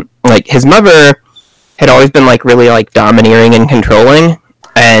like his mother had always been like really like domineering and controlling,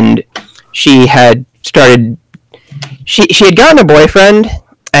 and she had started she had gotten a boyfriend,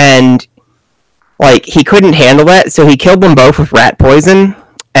 and like he couldn't handle that, so he killed them both with rat poison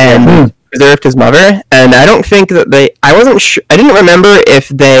and preserved his mother. And I don't think that I wasn't sure, I didn't remember if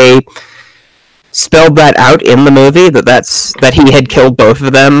they spelled that out in the movie, that he had killed both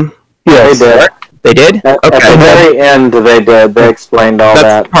of them. Yes. They did? At the very end, they did. They explained all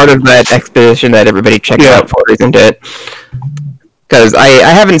That's that. part of that exposition that everybody checked out for, isn't it? Because I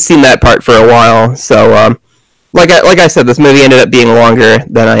haven't seen that part for a while, so like I said, this movie ended up being longer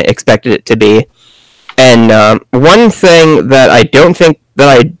than I expected it to be. And one thing that I don't think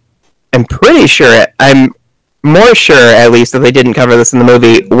that I'm pretty sure, I'm more sure at least that they didn't cover this in the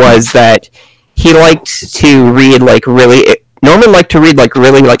movie, was that he liked to read Norman liked to read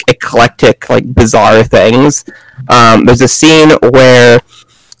really eclectic, bizarre things. There's a scene where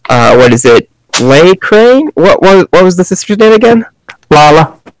what is it? Leigh Crane? What was the sister's name again?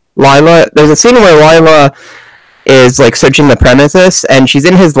 Lila. There's a scene where Lila is searching the premises, and she's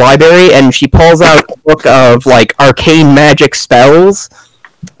in his library, and she pulls out a book of arcane magic spells.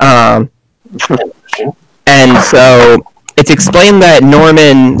 And so it's explained that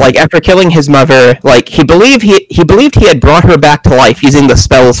Norman, after killing his mother, he believed he had brought her back to life using the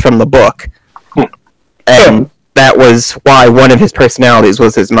spells from the book, and that was why one of his personalities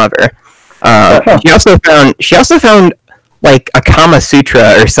was his mother. She also found a Kama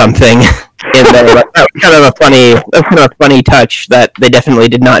Sutra or something in there. That was kind of a funny touch that they definitely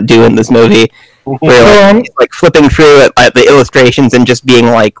did not do in this movie. Where he's flipping through at the illustrations and just being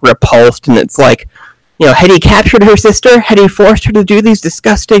repulsed, and it's had he captured her sister? Had he forced her to do these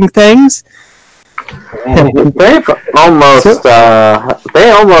disgusting things? They almost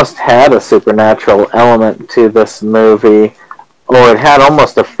had a supernatural element to this movie, or it had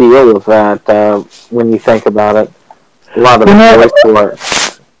almost a feel of that when you think about it. A lot of the voice for it.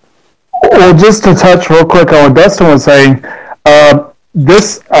 Well, just to touch real quick on what Dustin was saying, I'm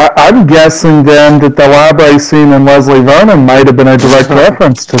guessing then that the library scene in Leslie Vernon might have been a direct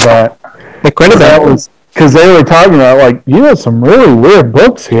reference to that. It could have been. Because they were talking about, you have some really weird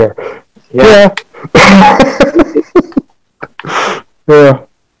books here. Yeah. Yeah.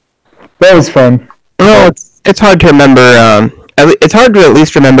 That was fun. Well, it's hard to remember. It's hard to at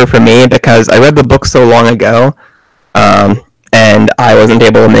least remember for me, because I read the book so long ago, and I wasn't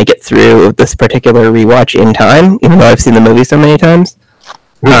able to make it through this particular rewatch in time, even though I've seen the movie so many times.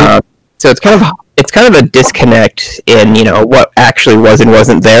 So it's kind of a disconnect in what actually was and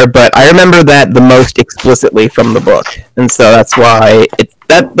wasn't there. But I remember that the most explicitly from the book, and so that's why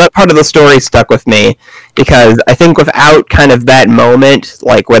that part of the story stuck with me, because I think without kind of that moment,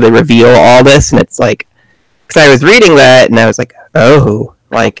 where they reveal all this, and it's because I was reading that and I was oh.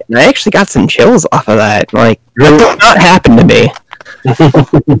 And I actually got some chills off of that. That did not happen to me.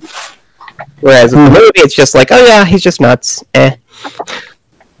 Whereas in the movie, it's just oh yeah, he's just nuts.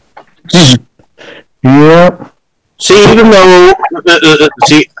 Yep. See, even though,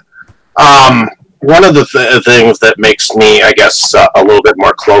 one of the things that makes me, I guess, a little bit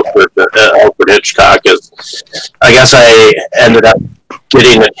more closer to Alfred Hitchcock is, I guess I ended up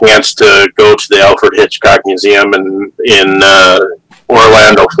getting a chance to go to the Alfred Hitchcock Museum in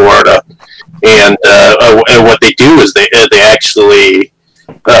Orlando, Florida, and what they do is they actually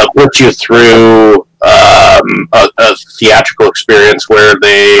put you through a theatrical experience where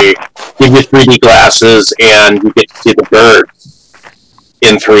they give you 3D glasses and you get to see the birds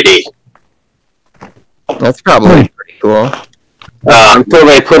in 3D. That's probably pretty cool. Until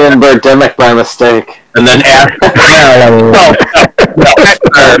they put in Birdemic by mistake. And then after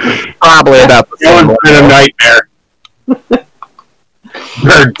probably about the same one kind of nightmare.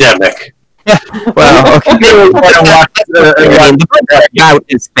 Birdemic. Well, okay. The bird out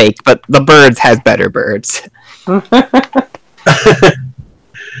is fake, but the birds has better birds.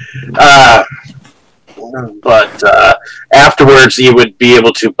 But afterwards, you would be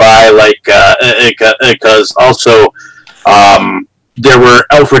able to buy because also there were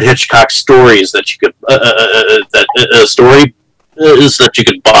Alfred Hitchcock stories that you could that you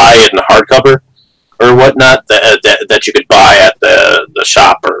could buy in hardcover or whatnot that you could buy at the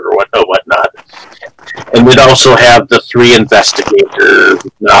shop or whatnot. And we'd also have the 3 investigator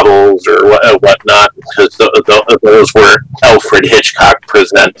novels or whatnot, because those were Alfred Hitchcock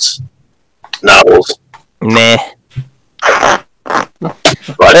Presents novels. Meh.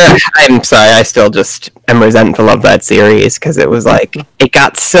 But I'm sorry, I still just am resentful of that series, because it was it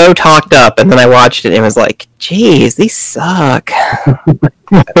got so talked up, and then I watched it and it was geez, these suck.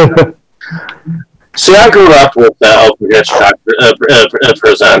 See, I grew up with Alfred Hitchcock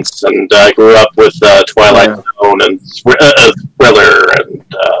Presents, and I grew up with Twilight Zone and Thriller and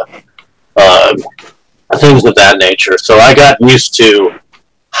things of that nature. So I got used to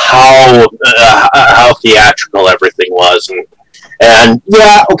how theatrical everything was, and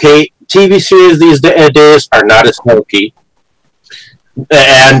yeah, okay, TV series these days are not as hokey,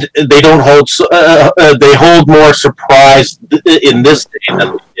 and they don't hold. They hold more surprise in this day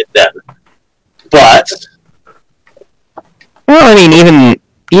than they did then. But well, I mean,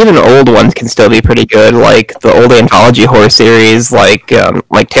 even old ones can still be pretty good, like the old anthology horror series, like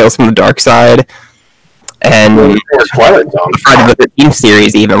Tales from the Dark Side, and Twilight Zone, the Friday the 13th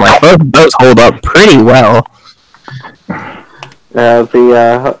series, even like those hold up pretty well.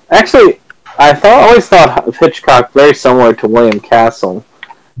 Actually, I always thought of Hitchcock very similar to William Castle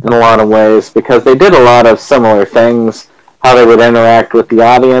in a lot of ways, because they did a lot of similar things, how they would interact with the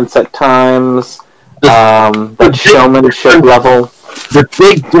audience at times, that showmanship level. The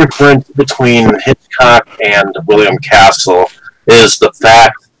big difference between Hitchcock and William Castle is the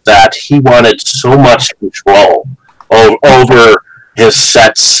fact that he wanted so much control over his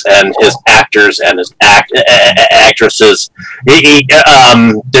sets and his actors and his actresses.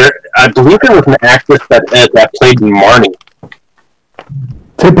 I believe there was an actress that played Marnie.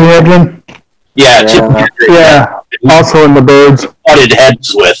 Tippi Hedren? Yeah, Tippi Hedren. Yeah, also in The Birds. Butted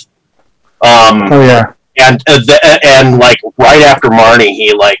heads with. Oh, yeah. And like right after Marnie,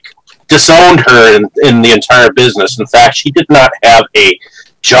 he like disowned her in the entire business. In fact, she did not have a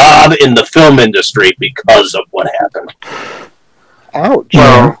job in the film industry because of what happened. Ouch.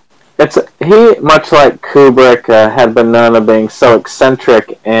 Well, he, much like Kubrick, had been known of being so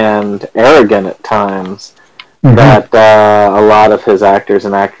eccentric and arrogant at times that a lot of his actors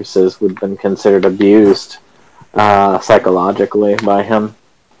and actresses would have been considered abused psychologically by him.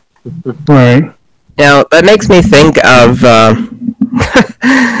 Right. Now, that makes me think of...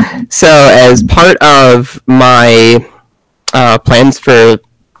 so, as part of my plans for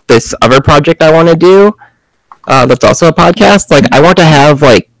this other project I want to do, that's also a podcast, like, I want to have,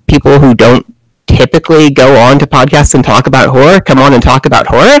 like, people who don't typically go on to podcasts and talk about horror come on and talk about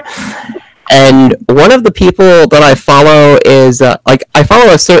horror. And one of the people that I follow is, I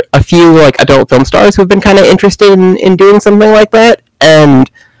follow a few, like, adult film stars who have been kind of interested in doing something like that, and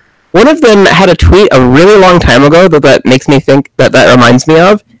one of them had a tweet a really long time ago that makes me think that reminds me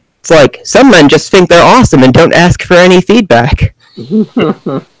of. It's like, some men just think they're awesome and don't ask for any feedback.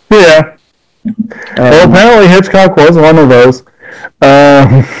 Yeah. Well, apparently Hitchcock was one of those.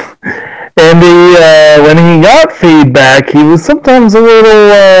 And when he got feedback, he was sometimes a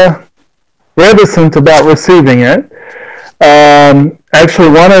little reticent about receiving it. Actually,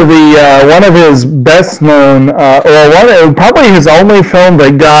 one of his best known, probably his only film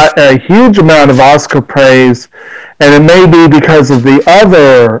that got a huge amount of Oscar praise, and it may be because of the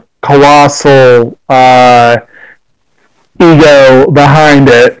other colossal ego behind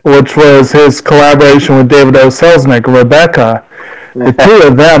it, which was his collaboration with David O. Selznick, Rebecca. The two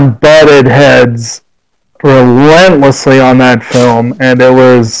of them butted heads relentlessly on that film, and it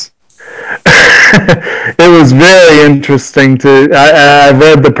was it was very interesting I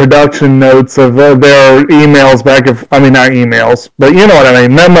read the production notes of their emails not emails, but you know what I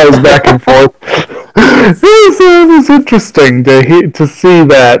mean, memos back and forth. It was interesting to see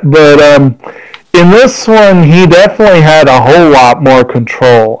that, but in this one, he definitely had a whole lot more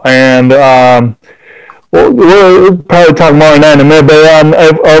control, and we'll probably talk more on that in a minute, but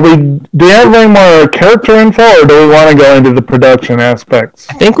do you have any more character info, or do we want to go into the production aspects?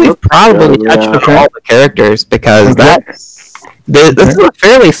 I think we've probably touched on all the characters, because this is a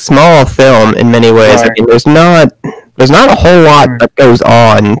fairly small film in many ways. Right. I mean, there's not a whole lot that goes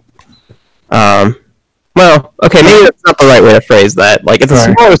on. Well, okay, maybe that's not the right way to phrase that. Like, it's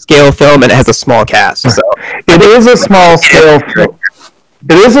a smaller scale film, and it has a small cast, so... It is a small scale film.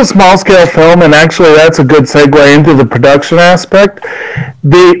 It is a small-scale film, and actually that's a good segue into the production aspect.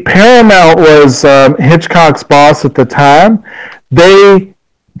 The Paramount was Hitchcock's boss at the time. They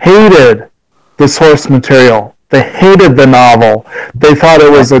hated the source material. They hated the novel. They thought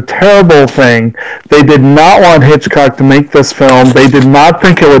it was a terrible thing. They did not want Hitchcock to make this film. They did not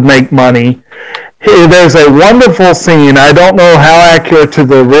think it would make money. There's a wonderful scene, I don't know how accurate to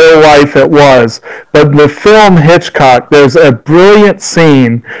the real life it was, but in the film Hitchcock, there's a brilliant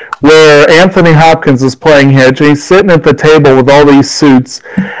scene where Anthony Hopkins is playing Hitch, and he's sitting at the table with all these suits,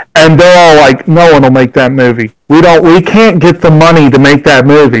 and they're all like, no one will make that movie. We can't get the money to make that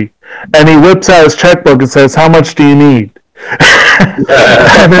movie. And he whips out his checkbook and says, how much do you need?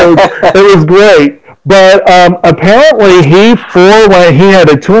 And it was great. But apparently when he had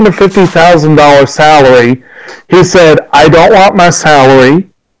a $250,000 salary, he said, I don't want my salary,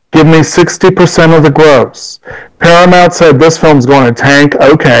 give me 60% of the gross. Paramount said, this film's going to tank,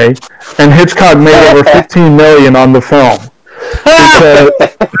 okay. And Hitchcock made over $15 million on the film. He said,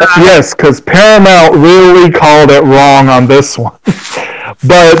 yes, because Paramount really called it wrong on this one.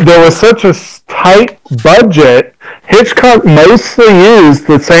 But there was such a tight budget, Hitchcock mostly used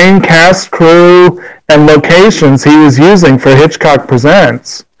the same cast, crew, and locations he was using for Hitchcock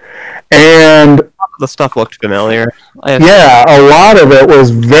Presents. And the stuff looked familiar. Yeah, a lot of it was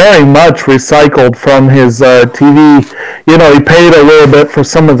very much recycled from his TV. You know, he paid a little bit for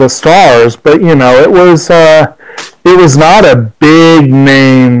some of the stars, but you know, it was not a big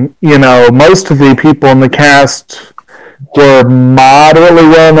name. You know, most of the people in the cast were moderately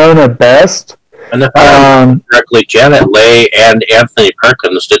well known at best. And if I remember correctly, Janet Leigh and Anthony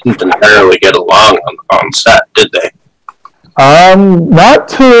Perkins didn't entirely get along on set, did they? Not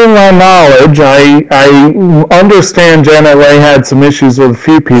to my knowledge. I understand Janet Leigh had some issues with a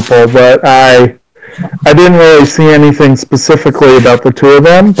few people, but I didn't really see anything specifically about the two of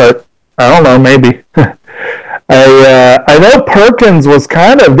them, but I don't know, maybe. I know Perkins was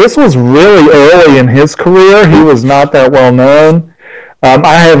this was really early in his career. He was not that well known.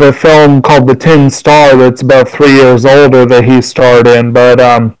 I have a film called The Tin Star that's about 3 years older that he starred in, but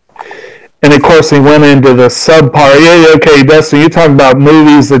and of course he went into the subpar. Yeah, okay, Dustin, you talk about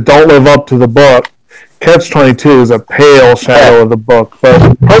movies that don't live up to the book. Catch-22 is a pale shadow of the book,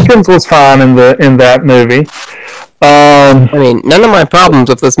 but Perkins was fine in that movie. I mean, none of my problems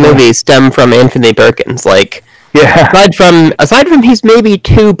with this movie stem from Anthony Perkins. Like, aside from he's maybe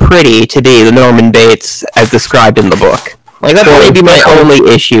too pretty to be the Norman Bates as described in the book. Like, that's maybe my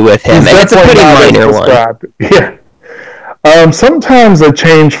only issue with him, and it's a pretty minor one. Yeah. Sometimes a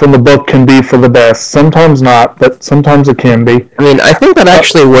change from the book can be for the best. Sometimes not, but sometimes it can be. I mean, I think that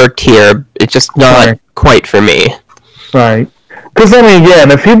actually worked here. It's just not quite for me. Right. Because, I mean,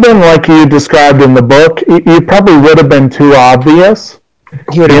 again, if he'd been like you described in the book, he probably would have been too obvious.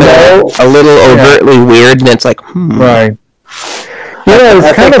 He would have been a little overtly weird, and it's like, Right. Yeah,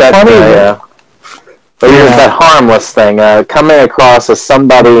 it's kind of funny. But it was that harmless thing, coming across as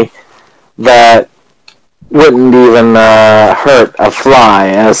somebody that wouldn't even hurt a fly.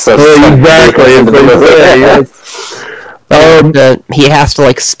 Exactly. He has to,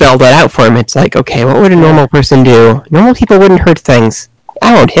 like, spell that out for him. It's like, okay, what would a normal person do? Normal people wouldn't hurt things.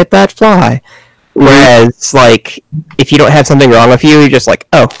 I won't hit that fly. Whereas, like, if you don't have something wrong with you, you're just like,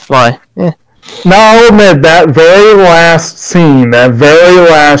 oh, fly. Now, I'll admit, that very last scene, that very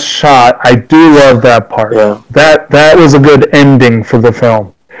last shot, I do love that part. Yeah. That was a good ending for the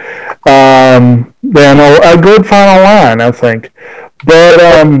film. Then a good final line, I think. But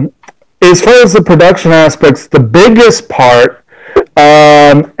as far as the production aspects, the biggest part,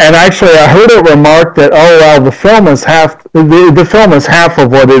 and actually I heard it remarked that, oh well, the film is half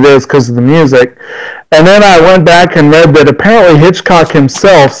of what it is because of the music. And then I went back and read that apparently Hitchcock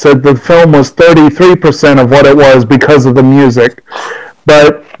himself said the film was 33% of what it was because of the music.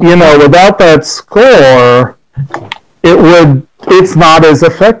 But, you know, without that score, it's not as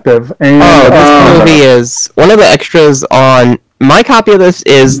effective. And, this movie is one of the extras on my copy of this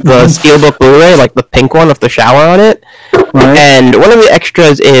is the Steelbook Blu-ray, like the pink one with the shower on it. Right. And one of the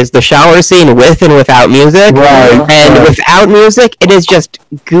extras is the shower scene with and without music. Right. And without music, it is just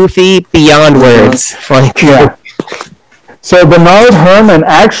goofy beyond words. Like, yeah. So Bernard Herrmann,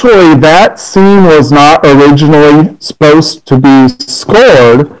 actually, that scene was not originally supposed to be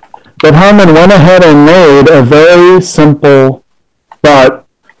scored, but Herrmann went ahead and made a very simple but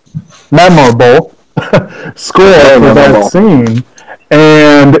memorable score for that scene.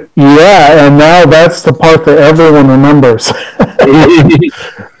 And now that's the part that everyone remembers.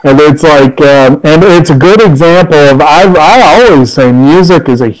 And it's like, and it's a good example of, I always say music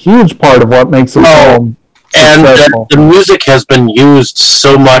is a huge part of what makes a film successful. And the music has been used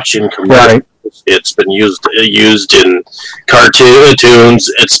so much in commercials. Right. It's been used in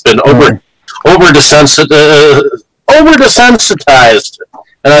cartoons. It's been over desensitized,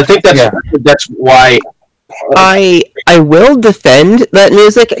 and I think that's why. I will defend that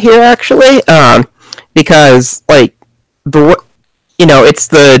music here actually, because like it's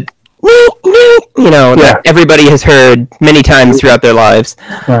the that everybody has heard many times throughout their lives,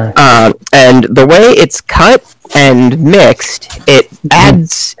 and the way it's cut and mixed, it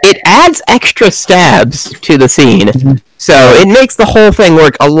adds extra stabs to the scene. So it makes the whole thing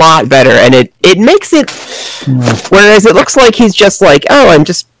work a lot better, and it makes it, whereas it looks like he's just like, oh, I'm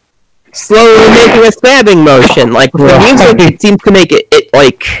just slowly making a stabbing motion. Like, the music, it seems to make it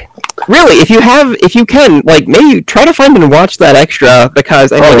like, really, if you can, like, maybe try to find and watch that extra,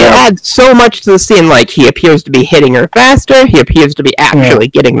 because, I mean, it adds so much to the scene. Like, he appears to be hitting her faster, he appears to be actually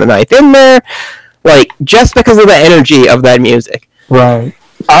getting the knife in there, like, just because of the energy of that music. Right.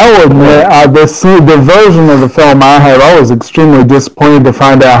 I will admit, the version of the film I had, I was extremely disappointed to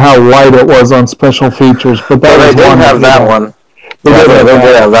find out how light it was on special features, but that was one have that one. They did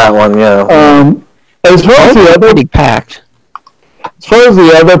have that one, yeah. As far as the other packed. as far as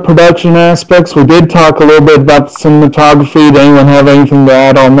the other production aspects, we did talk a little bit about the cinematography. Did anyone have anything to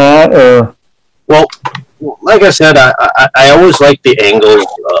add on that? Or well, like I said, I always like the angles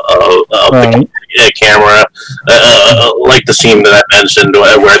of the camera, like the scene that I mentioned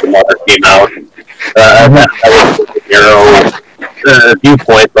where the mother came out. That was a narrow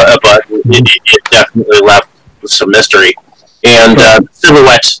viewpoint, but it definitely left some mystery. And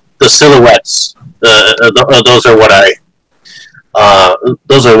silhouettes, those are what I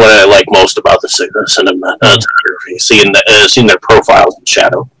like most about the cinematography, seeing their profiles in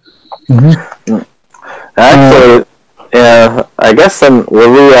shadow. Actually, I guess then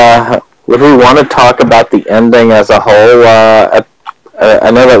would we want to talk about the ending as a whole?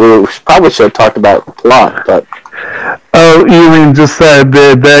 I know that we probably should have talked about the plot, but oh, you mean just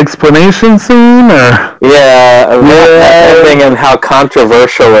the explanation scene, or that ending and how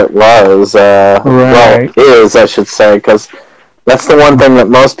controversial it was? Well, is, I should say, because that's the one thing that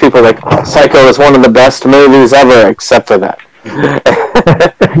most people like. Psycho is one of the best movies ever, except for that.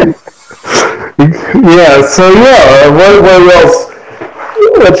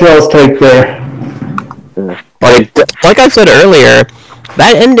 What's y'all's take there? Like I said earlier,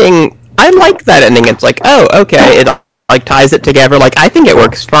 that ending, I like that ending. It's like, oh, okay, it like ties it together. Like, I think it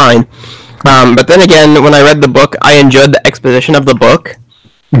works fine. But then again, when I read the book, I enjoyed the exposition of the book,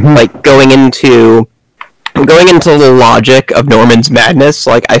 like going into the logic of Norman's madness.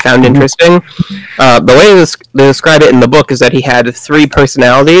 Like, I found interesting. The way they describe it in the book is that he had 3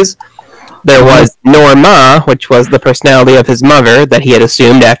 personalities. There was Norma, which was the personality of his mother that he had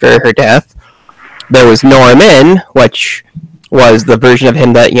assumed after her death. There was Norman, which was the version of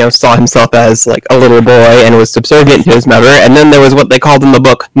him that, saw himself as like a little boy and was subservient to his mother. And then there was what they called in the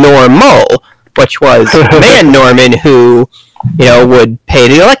book Normal, which was man Norman who, would pay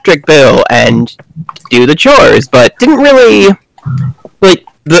the electric bill and do the chores, but didn't really like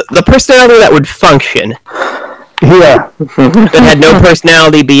the personality that would function. Yeah. That had no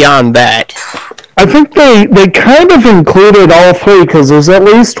personality beyond that. I think they kind of included all 3, because there's at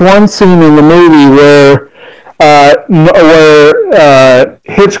least one scene in the movie where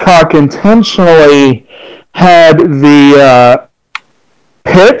Hitchcock intentionally had the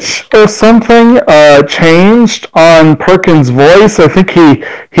pitch or something changed on Perkins' voice. I think he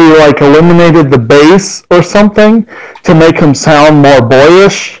like eliminated the bass or something to make him sound more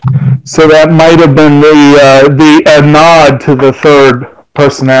boyish. So that might have been a nod to the 3rd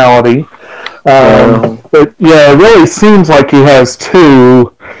personality. But yeah, it really seems like he has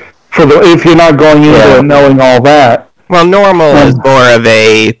 2 if you're not going into it knowing all that. Well, Normal is more of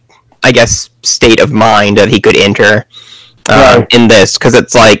a, I guess, state of mind that he could enter in this, because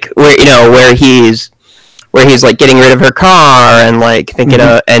it's like where he's like getting rid of her car and like thinking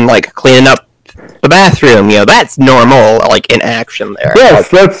of and like cleaning up the bathroom. That's normal, like in action there. Yes,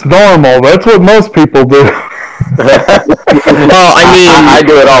 that's normal. That's what most people do. Well, I mean, I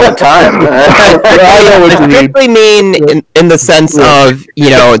do it all the time. I strictly mean in the sense of,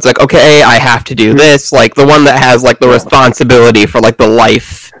 it's like, okay, I have to do this, like the one that has like the responsibility for like the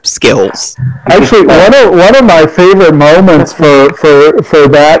life skills. Actually, one of my favorite moments for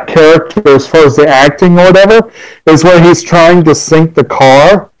that character, as far as the acting or whatever, is where he's trying to sink the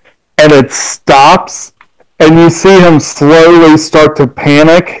car and it stops and you see him slowly start to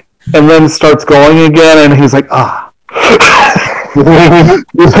panic and then starts going again, and he's like,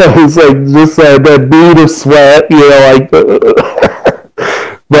 It's like just that bead of sweat, like.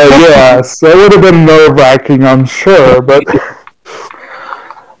 But yeah, so it would have been nerve-wracking, I'm sure. But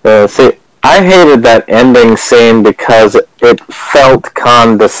see, I hated that ending scene because it felt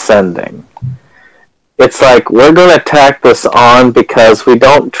condescending. It's like, we're going to tack this on because we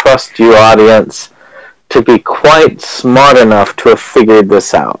don't trust you, audience, to be quite smart enough to have figured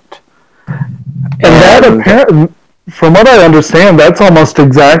this out. And that apparently, from what I understand, that's almost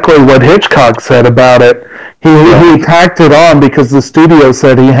exactly what Hitchcock said about it. He tacked it on because the studio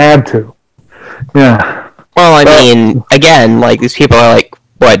said he had to. Yeah. Well, I mean, again, like, these people are,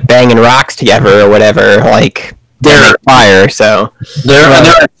 like, banging rocks together or whatever, like, they're fire, so... They're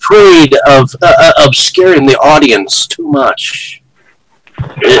afraid of scaring the audience too much.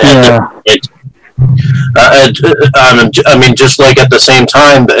 I mean, just like at the same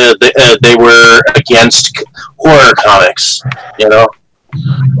time, they were against horror comics,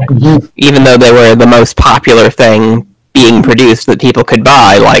 Even though they were the most popular thing being produced that people could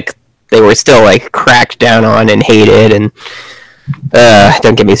buy, like, they were still, like, cracked down on and hated, and,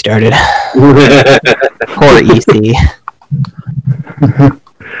 don't get me started. Horror EC.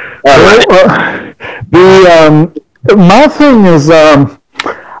 My thing is,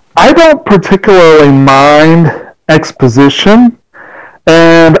 I don't particularly mind exposition,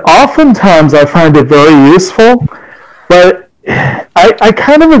 and oftentimes I find it very useful. But I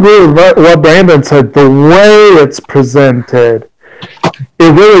kind of agree with what Brandon said. The way it's presented,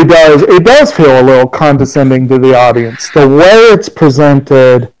 it really does. It does feel a little condescending to the audience. The way it's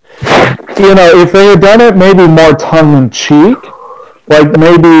presented, if they had done it maybe more tongue-in-cheek, like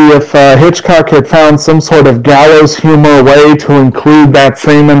maybe if Hitchcock had found some sort of gallows humor way to include that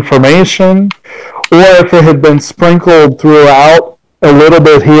same information, or if it had been sprinkled throughout a little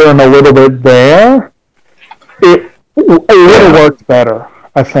bit here and a little bit there, it would have worked better,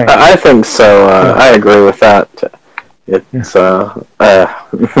 I think. I think so. I agree with that. It's but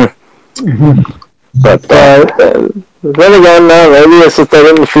then again, maybe it's just they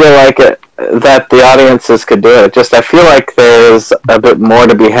didn't feel like it, that the audiences could do it. Just I feel like there's a bit more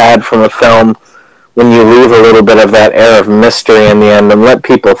to be had from a film when you leave a little bit of that air of mystery in the end and let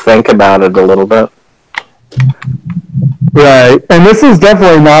people think about it a little bit. Right, and this is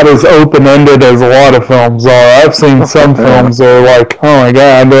definitely not as open-ended as a lot of films are. I've seen some films that are like, oh my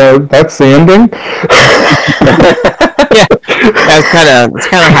god, that's the ending? Yeah, that's kind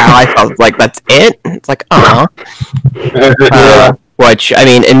of how I felt. Like, that's it? It's like, which, I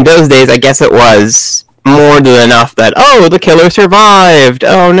mean, in those days, I guess it was more than enough that, oh, the killer survived,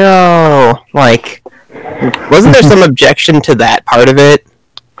 oh no. Like, wasn't there some objection to that part of it?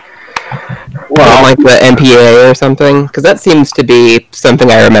 Well, like the MPA or something? Because that seems to be something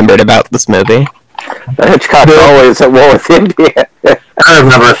I remembered about this movie. Hitchcock's always at war with the MPA. I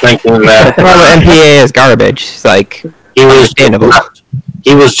remember thinking that. Well, the MPA is garbage. It's like, he was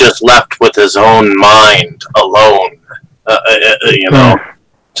just left with his own mind alone, to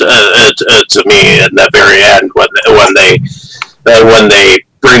me at the very end when they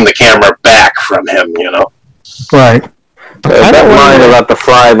bring the camera back from him, Right. That line about the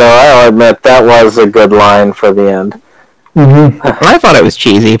fly, though, I'll admit that was a good line for the end. Mm-hmm. I thought it was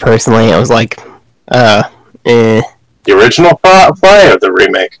cheesy, personally. I was like, The original fly or the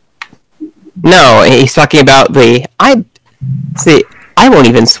remake? No, he's talking about I won't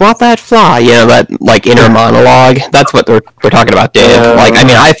even swat that fly, that, like, inner monologue. That's what we're talking about, Dave. Like, I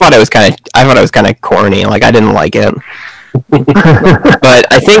mean, I thought it was kind of corny. Like, I didn't like it. But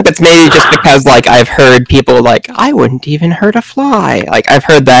I think that's maybe just because, like, I've heard people like, I wouldn't even hurt a fly. Like, I've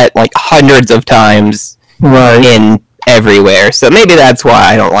heard that, like, hundreds of times in everywhere. So maybe that's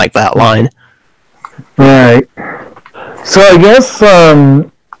why I don't like that line. Right. So I guess,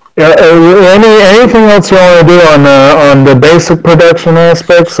 anything else you want to do on the basic production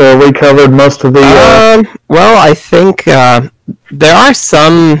aspects, or we covered most of the... Well, I think there are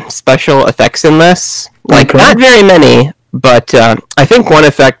some special effects in this. Like, not very many, but I think one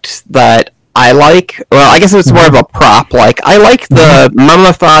effect that I like, well, I guess it's more of a prop. Like, I like the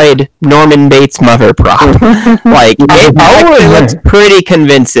mummified Norman Bates mother prop. Like, it actually looks pretty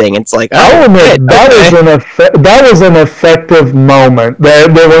convincing. It's like, I'll admit, that was an effective moment. That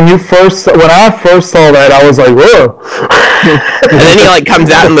when I first saw that, I was like, whoa. And then he, like, comes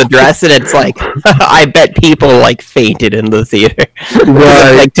out in the dress, and it's like, I bet people, like, fainted in the theater.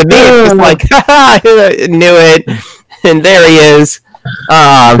 Right. Like, to me, it's just like, haha, I knew it. And there he is.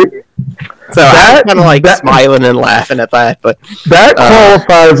 So I'm kind of like smiling and laughing at that, but that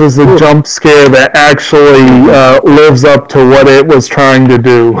qualifies as a jump scare that actually lives up to what it was trying to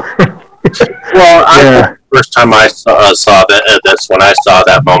do. Well, the first time I saw this, when I saw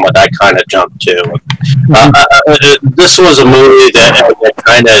that moment, I kind of jumped too. This was a movie that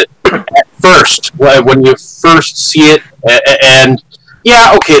kind of, at first, when you first see it, and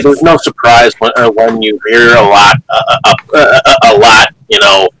yeah, okay, there's no surprise when you hear a lot,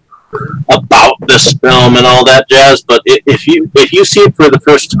 about this film and all that jazz, but if you see it for the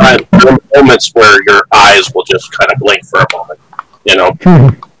first time, there are moments where your eyes will just kind of blink for a moment,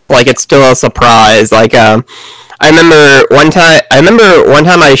 Like, it's still a surprise. Like, I remember one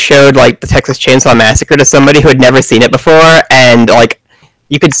time I showed, like, the Texas Chainsaw Massacre to somebody who had never seen it before, and, like,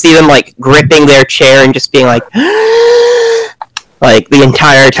 you could see them, like, gripping their chair and just being like, like, the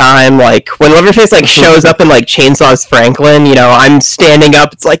entire time. Like, when Leatherface, like, shows up and, like, chainsaws Franklin, I'm standing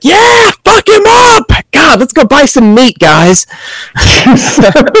up, it's like, yeah, fuck him up! God, let's go buy some meat, guys!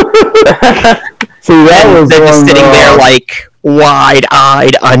 See, they're just sitting there, like,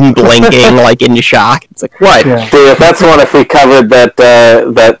 wide-eyed, unblinking, like, in shock. It's like, what? Yeah. See, if that's one, if we covered that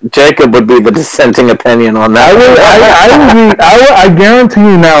Jacob would be the dissenting opinion on that. I guarantee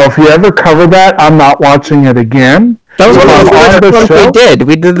you now, if you ever cover that, I'm not watching it again. That was one of the first ones we did.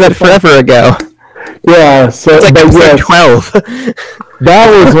 We did that forever ago. Yeah, so it's like episode 12. That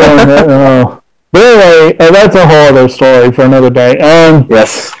was one. But anyway, that's a whole other story for another day.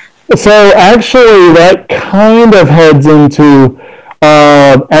 Yes. So actually, that kind of heads into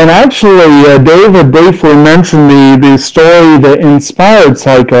And actually, David briefly mentioned the story that inspired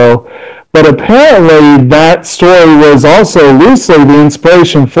Psycho, but apparently that story was also loosely the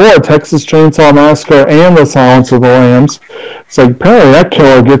inspiration for Texas Chainsaw Massacre and The Silence of the Lambs. It's like, apparently that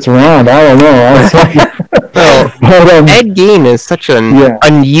killer gets around. I don't know. Well, Ed Gein is such an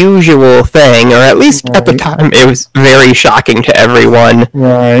unusual thing, or at least at the time it was very shocking to everyone.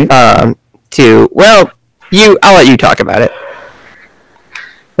 Right. I'll let you talk about it.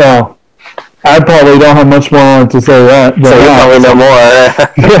 Well, I probably don't have much more to say that. So you probably know more.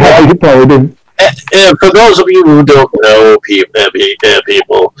 Yeah, you probably do. For those of you who don't know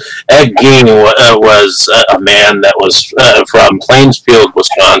people, Ed Gein was a man that was from Plainsfield,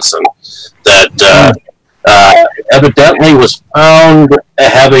 Wisconsin, that evidently was found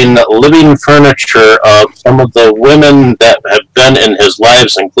having living furniture of some of the women that have been in his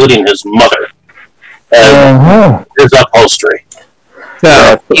lives, including his mother, as his upholstery.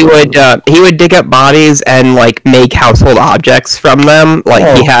 So he would dig up bodies and like make household objects from them.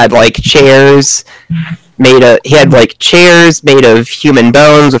 Like he had like chairs made of human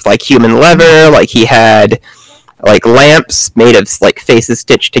bones with like human leather. Like he had like lamps made of like faces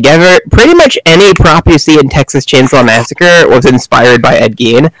stitched together. Pretty much any prop you see in Texas Chainsaw Massacre was inspired by Ed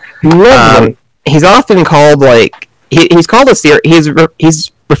Gein. He's often called like he's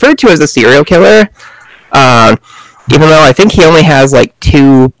referred to as a serial killer. Even though I think he only has like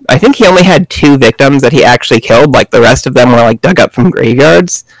two. I think he only had 2 victims that he actually killed. Like the rest of them were like dug up from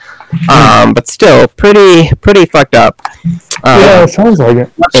graveyards. But still, pretty fucked up. Yeah, it sounds like it.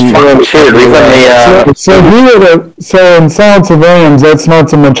 So in Silence of the Lambs, that's not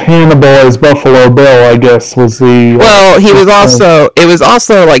so much Hannibal as Buffalo Bill, I guess, was the. Well, he was also. It was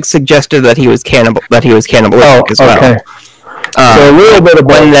also like suggested that he was cannibalistic as well. Okay. So a little bit of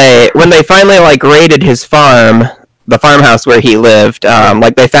when they finally like raided his farm, the farmhouse where he lived,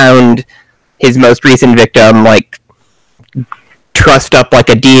 like they found his most recent victim like trussed up like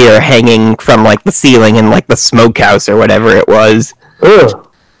a deer hanging from like the ceiling in like the smokehouse or whatever it was. Ugh.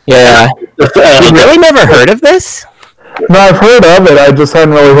 Yeah. You really never heard of this? No, I've heard of it. I just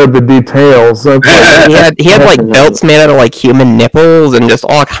hadn't really heard the details. He had like belts made out of like human nipples and just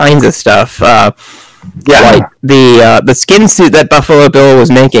all kinds of stuff. Like the skin suit that Buffalo Bill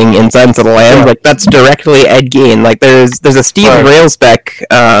was making in Silence of the Lambs, like that's directly Ed Gein. Like there's a Steve Railsbeck,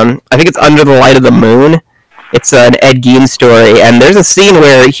 I think it's Under the Light of the Moon. It's an Ed Gein story, and there's a scene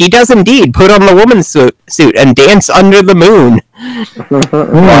where he does indeed put on the woman's suit and dance under the moon. So,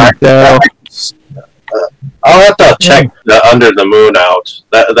 I'll have to check the Under the Moon out.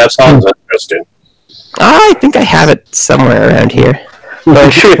 That sounds interesting. I think I have it somewhere around here.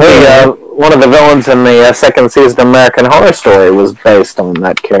 One of the villains in the second season of American Horror Story was based on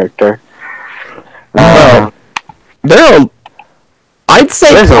that character. I'd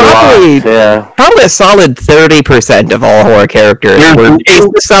say probably a solid 30% of all horror characters were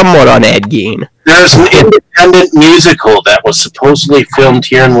based somewhat on Ed Gein. There's an independent musical that was supposedly filmed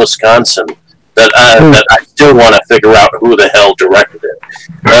here in Wisconsin that I still want to figure out who the hell directed it.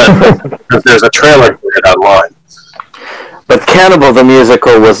 There's a trailer for it online. But Cannibal the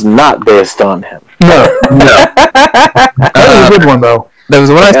Musical was not based on him. No. That was a good one, though. There was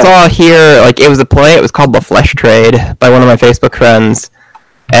one I saw here, like, it was a play, it was called The Flesh Trade, by one of my Facebook friends.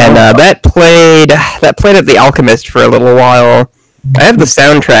 And that played at The Alchemist for a little while. I have the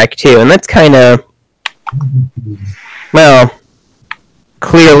soundtrack, too, and that's kind of, well,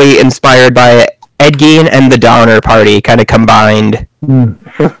 clearly inspired by Ed Gein and the Donner Party, kind of combined.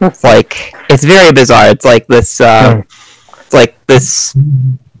 It's like, it's very bizarre. It's like this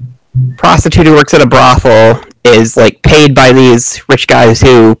prostitute who works at a brothel is like paid by these rich guys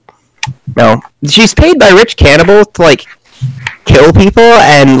who, she's paid by rich cannibals to like kill people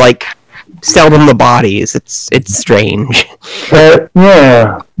and like sell them the bodies. It's strange.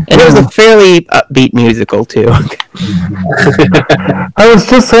 Yeah. And it was a fairly upbeat musical too. I was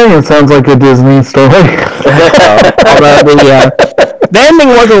just saying it sounds like a Disney story. Although the ending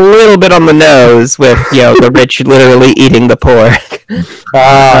was a little bit on the nose with, the rich literally eating the poor.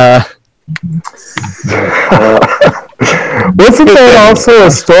 Wasn't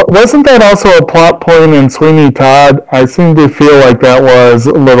that also a plot point in Sweeney Todd? I seem to feel like that was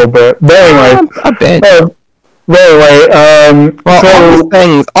a little bit. But anyway, a bit.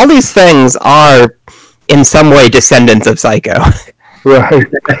 All these things are in some way descendants of Psycho. Right.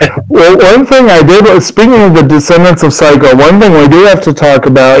 Well, one thing I did, speaking of the descendants of Psycho, one thing we do have to talk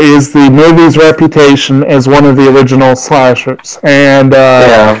about is the movie's reputation as one of the original slashers. And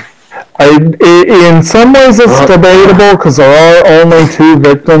in some ways it's debatable because there are only 2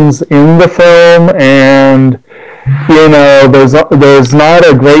 victims in the film, and there's not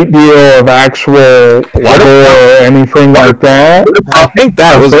a great deal of actual blood or anything like that. I think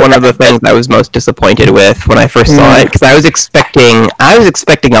that was one of the things I was most disappointed with when I first saw it, because I was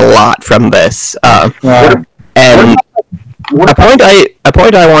expecting a lot from this. And a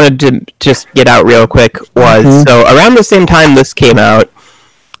point I wanted to just get out real quick was, so around the same time this came out,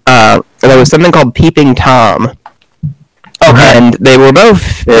 there was something called Peeping Tom. And they were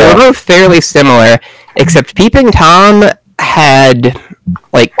both fairly similar, except Peeping Tom had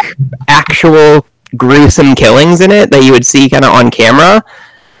like actual gruesome killings in it that you would see kind of on camera.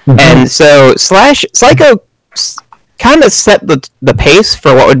 And so Psycho kind of set the pace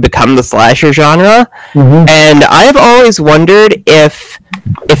for what would become the slasher genre. And I've always wondered if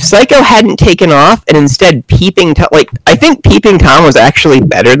Psycho hadn't taken off and instead Peeping Tom, I think Peeping Tom was actually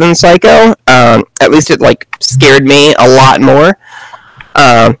better than Psycho. At least it scared me a lot more.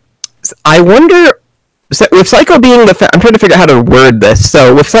 I wonder, with Psycho being I'm trying to figure out how to word this.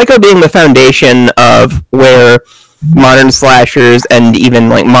 So with Psycho being the foundation of where modern slashers and even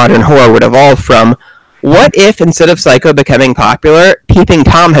modern horror would evolve from, what if instead of Psycho becoming popular, Peeping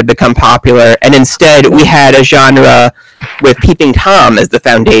Tom had become popular, and instead we had a genre with Peeping Tom as the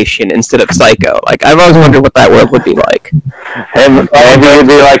foundation instead of Psycho? I've always wondered what that world would be like. And maybe you'd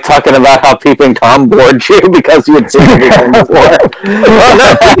be talking about how Peeping Tom bored you because you had seen it before. Well,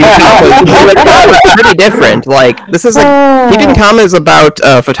 no, Peeping Tom was pretty different. This is Peeping Tom is about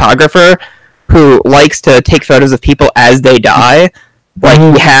a photographer who likes to take photos of people as they die.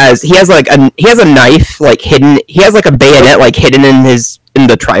 He has a knife hidden. He has a bayonet hidden in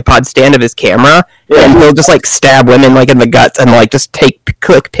the tripod stand of his camera, and he'll just stab women in the guts and just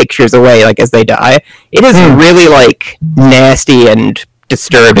click pictures away as they die. It is really nasty and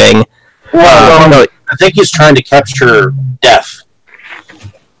disturbing. Well, I think he's trying to capture death.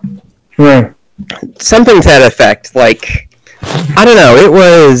 Right. Something to that effect. I don't know. It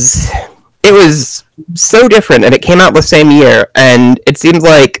was so different, and it came out the same year, and it seems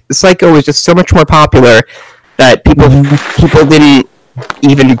like Psycho was just so much more popular that people didn't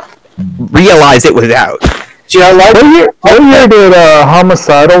even realize it was out. What year did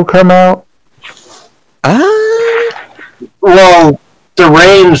Homicidal come out? Well,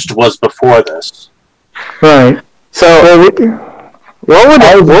 Deranged was before this. Right. So, what would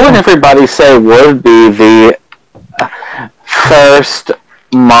everybody say would be the first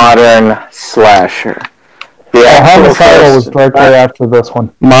modern slasher? Homicidal was right there after this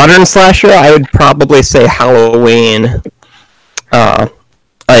one. Modern slasher, I would probably say Halloween.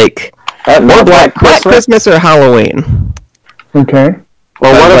 Black Christmas or Halloween. Okay.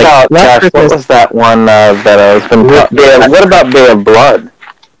 Well, what about Josh? What was that one that has been? What about Bay of Blood?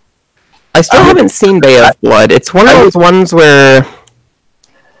 I still haven't seen Bay of Blood. It's one of those ones where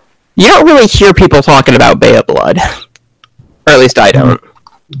you don't really hear people talking about Bay of Blood, or at least I don't.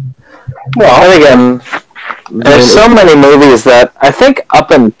 Well, again, there's so many movies that I think up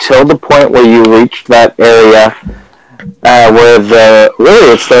until the point where you reached that area where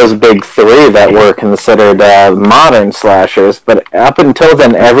it's those big three that were considered modern slashers, but up until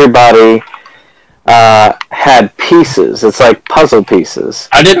then everybody had pieces. It's like puzzle pieces.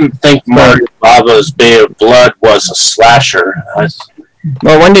 I didn't think Marty Bava's Bay of Blood was a slasher.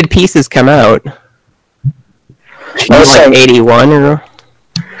 Well, when did Pieces come out? Like 81 or...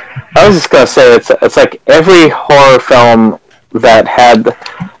 I was just gonna say it's like every horror film that had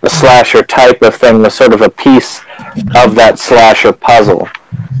a slasher type of thing was sort of a piece of that slasher puzzle,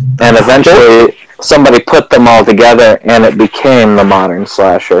 and eventually somebody put them all together, and it became the modern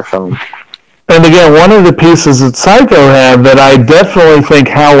slasher film. And again, one of the pieces that Psycho had that I definitely think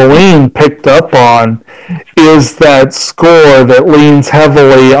Halloween picked up on is that score that leans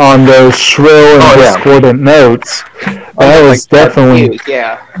heavily on those shrill and discordant notes. That was definitely...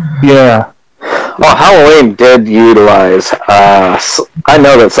 Yeah. Well, Halloween did utilize... I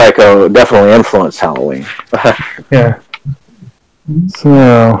know that Psycho definitely influenced Halloween. Yeah.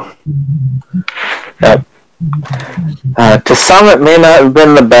 So... to some it may not have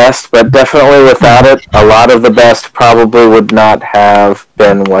been the best, but definitely without it, a lot of the best probably would not have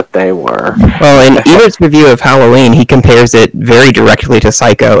been what they were. Well, in Ebert's review of Halloween, he compares it very directly to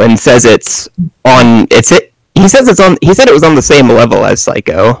Psycho and says he said it was on the same level as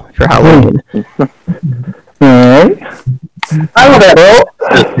Psycho for Halloween. I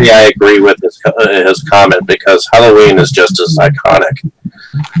agree with his comment, because Halloween is just as iconic.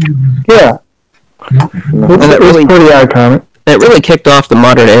 Yeah. And it really pretty iconic. It really kicked off the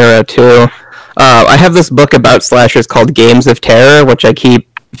modern era too. I have this book about slashers called Games of Terror, which I keep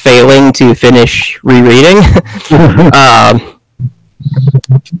failing to finish rereading.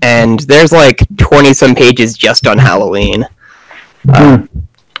 and there's like 20-some pages just on Halloween. But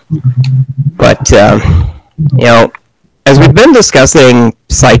you know, as we've been discussing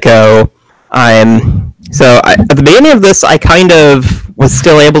Psycho, at the beginning of this, I kind of was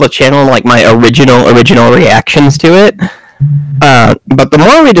still able to channel like my original reactions to it. But the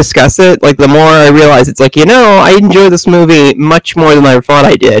more we discuss it, like the more I realize it's like, you know, I enjoy this movie much more than I thought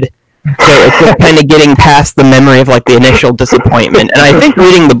I did. So it's just kind of getting past the memory of like the initial disappointment, and I think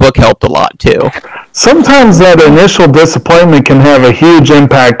reading the book helped a lot too. Sometimes that initial disappointment can have a huge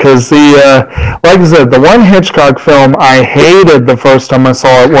impact because like I said, the one Hitchcock film I hated the first time I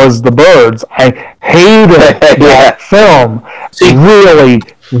saw it was The Birds. I hated that film. Really,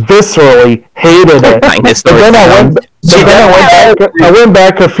 viscerally hated it. But then I went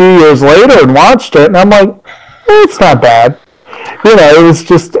back a few years later and watched it, and I'm like, it's not bad. You know, it was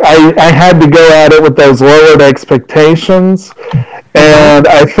just, I had to go at it with those lowered expectations, and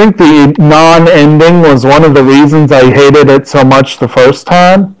I think the non-ending was one of the reasons I hated it so much the first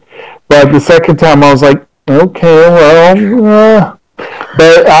time, but the second time I was like, okay, well,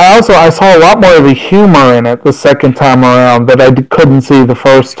 but I saw a lot more of the humor in it the second time around that I couldn't see the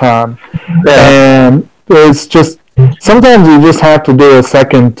first time, and it's just, sometimes you just have to do a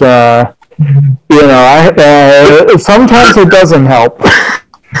second, you know, sometimes it doesn't help. I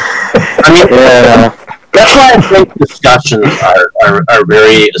mean, that's why I think discussions are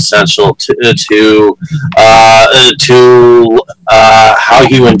very essential to how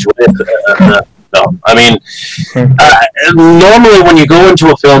you enjoy a film. I mean, normally when you go into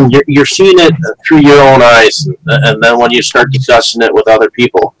a film, you're seeing it through your own eyes, and then when you start discussing it with other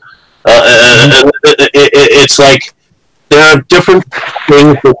people, it's like there are different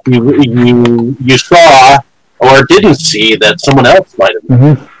things that you saw or didn't see that someone else might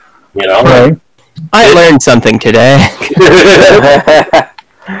have. You know, right? I learned something today.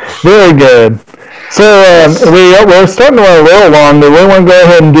 Very good. So we're starting to run a little long. Do we want to go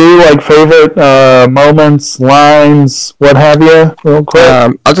ahead and do like favorite moments, lines, what have you, real quick?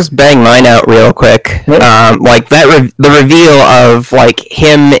 I'll just bang mine out real quick. Like that, the reveal of like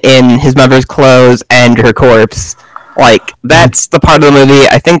him in his mother's clothes and her corpse. Like that's the part of the movie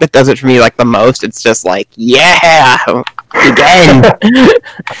I think that does it for me like the most. It's just like, yeah, again.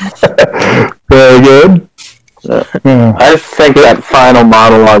 Very good. I think that final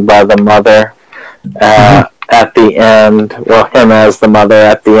monologue by the mother at the end, well, him as the mother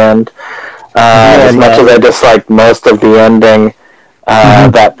at the end, as much as I dislike most of the ending,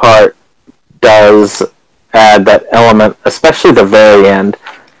 that part does add that element, especially the very end.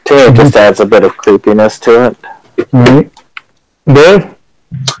 To me, it just adds a bit of creepiness to it. Dave?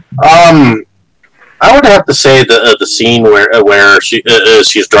 I would have to say the scene where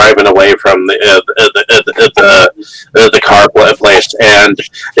she's driving away from the car place, and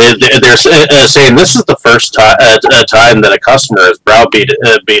they're saying this is the first time that a customer has browbeated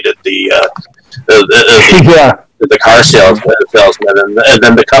the car salesman, and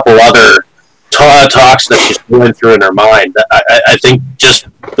then the couple other talks that she's going through in her mind. I think just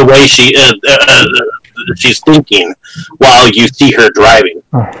the way she's thinking while you see her driving.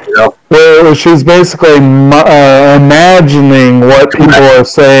 You know? Well, she's basically imagining what people are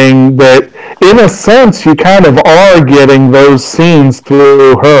saying, that in a sense you kind of are getting those scenes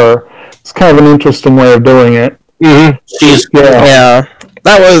through her. It's kind of an interesting way of doing it. Yeah.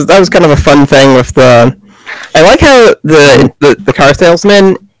 That was kind of a fun thing with the. I like how the car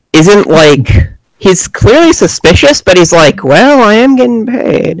salesman isn't like. He's clearly suspicious, but he's like, well, I am getting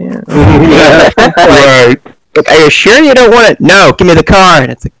paid. Yeah. Right. Like, are you sure you don't want it? No, give me the car.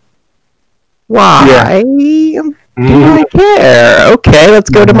 And it's like, why? Do I care? Okay, let's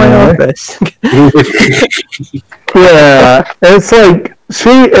go to my office. Yeah, it's like,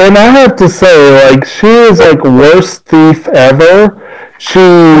 and I have to say, like, she is like worst thief ever.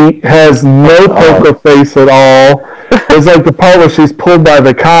 She has no poker face at all. It's like the part where she's pulled by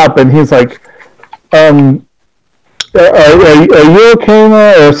the cop, and he's like, are you okay,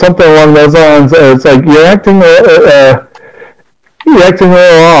 ma? Or something along those lines. It's like, you're acting a little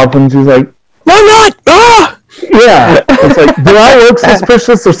off, and she's like, no, I'm not! Ah! Yeah. It's like, do I look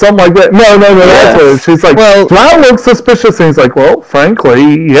suspicious or something like that? No, that's what it is. She's like, well, do I look suspicious? And he's like, well,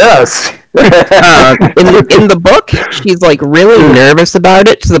 frankly, yes. In the book, she's like really nervous about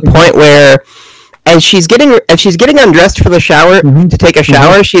it, to the point where as she's getting undressed for the shower to take a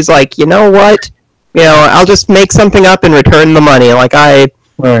shower, she's like, you know what? You know, I'll just make something up and return the money. Like I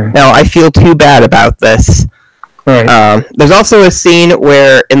feel too bad about this. Right. There's also a scene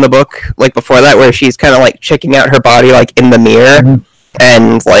where in the book, like before that, where she's kind of like checking out her body like in the mirror,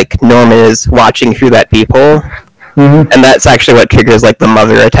 and like Norman is watching through that peephole. and that's actually what triggers like the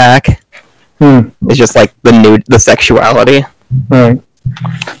mother attack. It's just like the sexuality. Right.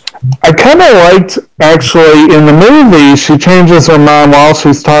 I kind of liked, actually, in the movie, she changes her mind while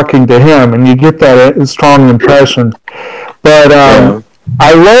she's talking to him, and you get that strong impression. But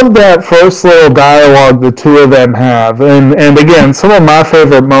I love that first little dialogue the two of them have. And again, some of my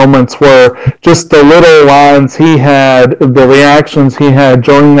favorite moments were just the little lines he had, the reactions he had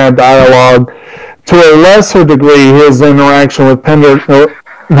during that dialogue. To a lesser degree, his interaction with Pendergast.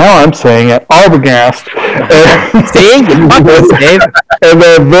 Now I'm saying it, Arbogast. And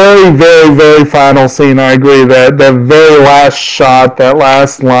the very, very, very final scene, I agree, that the very last shot, that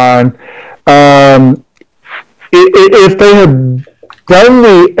last line, if they had done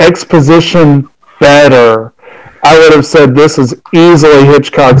the exposition better, I would have said this is easily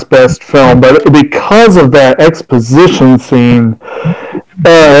Hitchcock's best film, but because of that exposition scene,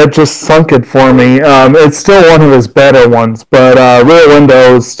 it just sunk it for me. It's still one of his better ones, but Rear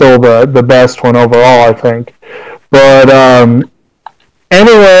Window is still the best one overall, I think. But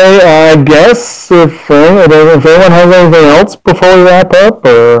anyway, I guess if anyone has anything else before we wrap up,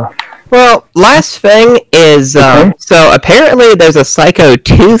 or... Well, last thing is, so apparently there's a Psycho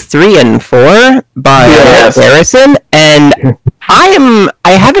 2, 3, and 4 by Harrison, and I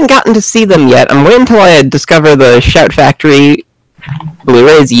haven't gotten to see them yet. I'm waiting until I discover the Shout Factory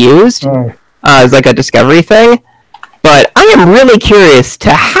Blu-rays used as like a discovery thing. But I am really curious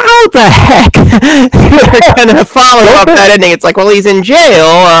to how the heck they're going to follow up that ending. It's like, well, he's in jail.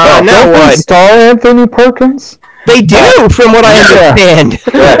 Now what? Star Anthony Perkins? They do, from what I understand.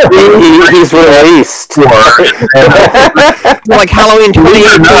 He's released. Like Halloween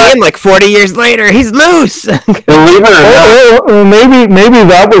 2018, like 40 years later, he's loose. Maybe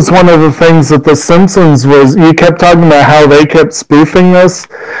that was one of the things that The Simpsons was. You kept talking about how they kept spoofing this.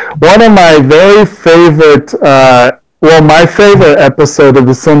 One of my very favorite. My favorite episode of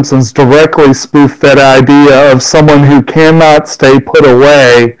The Simpsons directly spoofed that idea of someone who cannot stay put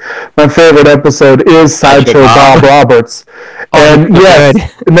away. My favorite episode is Sideshow Bob Roberts. And yes,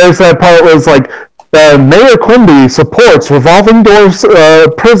 and there's that part where it's like, Mayor Quimby supports revolving doors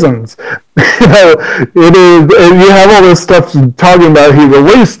prisons. It is. You have all this stuff talking about he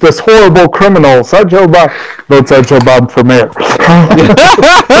released this horrible criminal, Sideshow Bob. Vote Sideshow Bob for mayor.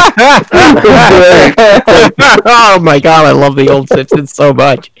 Oh my god, I love the old Simpsons so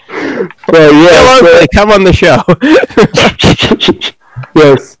much. Come on the show.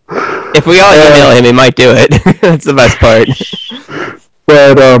 Yes. If we all email him, he might do it. That's the best part.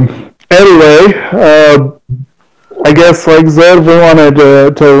 But anyway, I guess, like I said, we wanted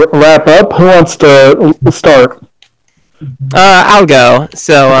to wrap up. Who wants to start? I'll go.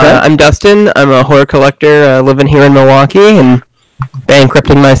 So, I'm Dustin. I'm a horror collector living here in Milwaukee and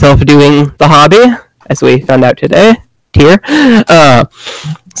bankrupting myself doing the hobby, as we found out today.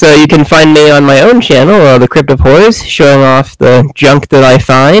 So you can find me on my own channel, The Crypt of Horrors, showing off the junk that I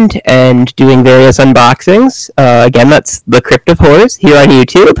find and doing various unboxings. Again, that's The Crypt of Horrors here on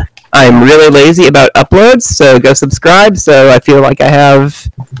YouTube. I'm really lazy about uploads, so go subscribe so I feel like I have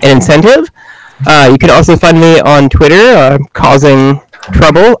an incentive. You can also find me on Twitter, causing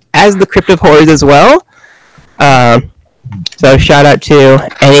trouble, as The Crypt of Horrors as well. So shout out to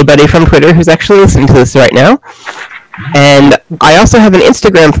anybody from Twitter who's actually listening to this right now. And I also have an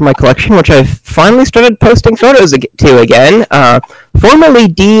Instagram for my collection, which I've finally started posting photos to again. Formerly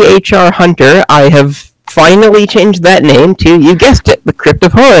DHR Hunter, I have finally changed that name to, you guessed it, The Crypt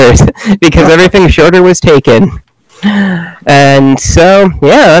of Horrors, because everything shorter was taken. And so,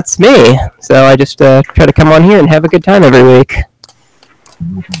 yeah, that's me. So I just try to come on here and have a good time every week.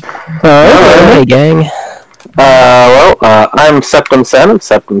 Hey, gang. I'm Septum Sen of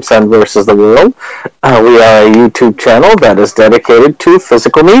Septum Sen vs. the World. We are a YouTube channel that is dedicated to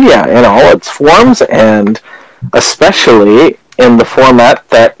physical media in all its forms, and especially in the format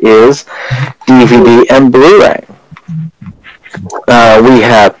that is DVD and Blu-ray. We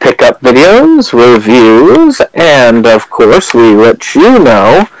have pickup videos, reviews, and of course we let you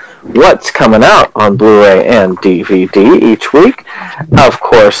know what's coming out on Blu-ray and DVD each week. Of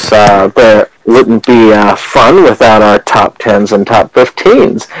course, there wouldn't be fun without our top 10s and top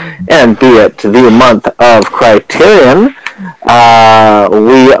 15s. And be it the month of Criterion,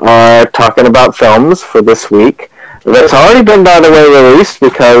 we are talking about films for this week that's already been, by the way, released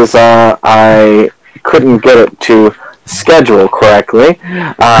because I couldn't get it to schedule correctly.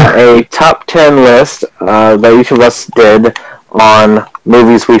 A top 10 list that each of us did on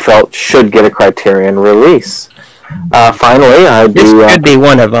movies we felt should get a Criterion release. Finally, I do... This could be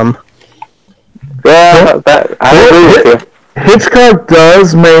one of them. Yeah, I agree with you. Hitchcock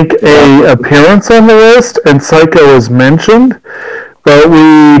does make a appearance on the list, and Psycho is mentioned. But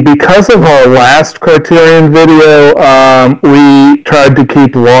because of our last Criterion video, we tried to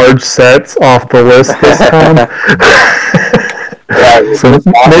keep large sets off the list this time. So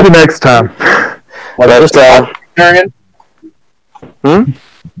maybe next time. Is this Criterion?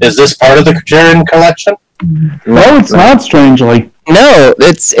 Is this part of the Criterion collection? No, it's not, strangely. No,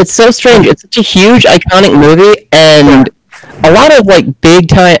 it's so strange. It's such a huge, iconic movie, and a lot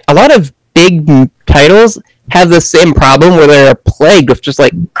of big titles have the same problem where they're plagued with just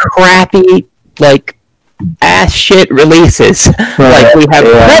crappy ass shit releases. Right. We have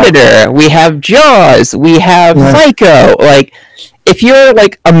Predator, we have Jaws, we have Psycho. If you're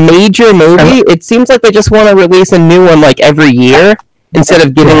a major movie, it seems like they just want to release a new one every year instead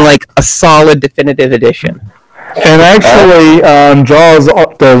of giving a solid definitive edition. And actually, Jaws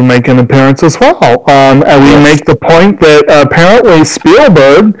does make an appearance as well. And we make the point that apparently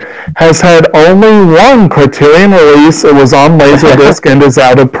Spielberg has had only one Criterion release. It was on Laserdisc and is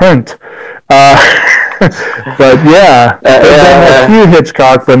out of print. But yeah, there's a few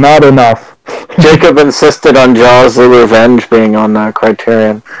Hitchcock, but not enough. Jacob insisted on Jaws: The Revenge being on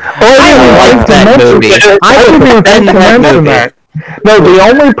Criterion. I like that movie. I didn't even think to mention that. No, the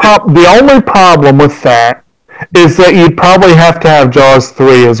only problem with that is that you'd probably have to have Jaws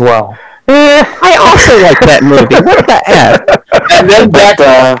 3 as well. I also like that movie. What the F? And then back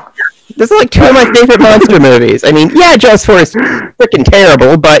Those are two of my favorite monster movies. I mean, yeah, Jaws 4 is freaking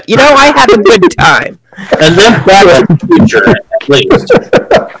terrible, but, I had a good time. And then Back to the Future, at least.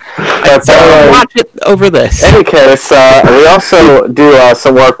 Watch it over this. In any case, we also do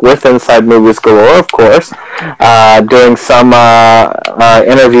some work with Inside Movies Galore, of course, doing some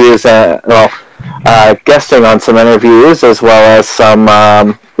interviews, guesting on some interviews, as well as some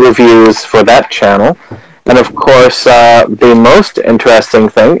reviews for that channel. And of course, the most interesting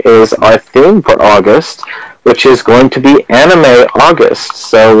thing is our theme for August, which is going to be Anime August.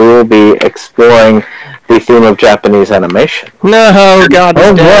 So we will be exploring the theme of Japanese animation. No, God,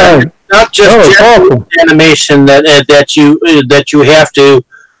 not just Japanese animation that you have to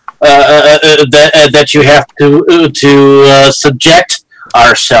subject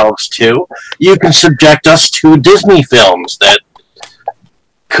ourselves to. You can subject us to Disney films that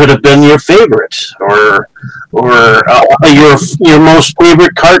could have been your favorite, or your most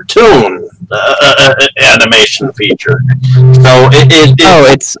favorite cartoon animation feature. So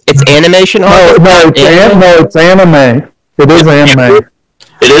it's animation. It's anime. It is anime.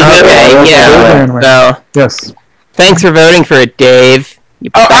 It is okay. Yeah. So yes. Thanks for voting for it, Dave.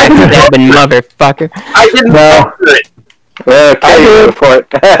 You backstabbing motherfucker. I didn't vote for it. Okay,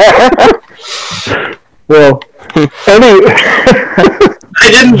 report. Well, I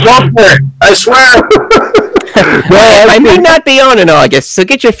didn't vote for it. I swear. I may not be on in August, so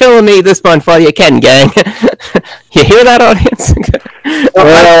get your fill of me this month while you can, gang. You hear that, audience?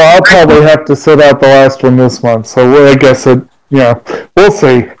 Well, I'll probably have to sit out the last one this month, so I guess we'll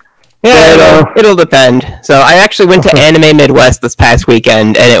see. Yeah, it'll depend. So I actually went to Anime Midwest this past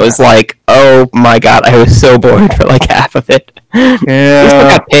weekend, and it was oh my god, I was so bored for half of it. Yeah. At least I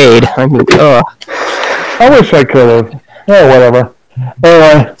got paid. I mean, I wish I could have. Yeah, whatever.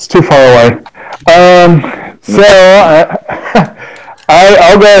 Anyway, it's too far away. So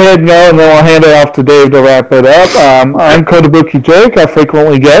I'll go ahead and go, and then we'll hand it off to Dave to wrap it up. I'm Kotobuki Jake. I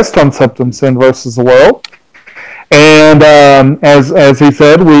frequently guest on Septum Sin vs. the World. And as he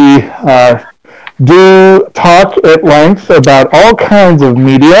said, we do talk at length about all kinds of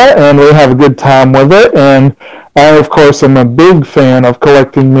media, and we have a good time with it. And I, of course, am a big fan of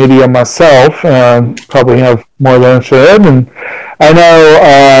collecting media myself, and probably have more than I should. And I know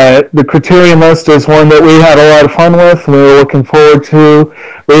the Criterion list is one that we had a lot of fun with, and we were looking forward to.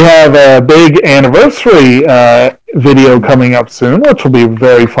 We have a big anniversary video coming up soon, which will be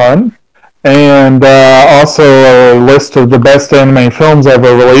very fun. And also a list of the best anime films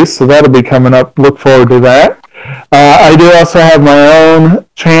ever released, so that'll be coming up. Look forward to that. I do also have my own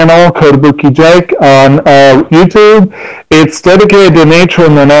channel, Kotobuki Jake, on YouTube. It's dedicated to nature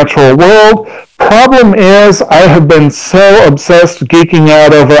and the natural world. Problem is, I have been so obsessed geeking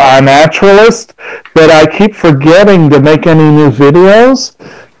out over iNaturalist that I keep forgetting to make any new videos.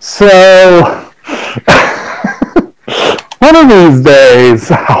 So one of these days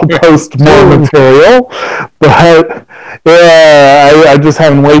I'll post more material, but yeah, I'm just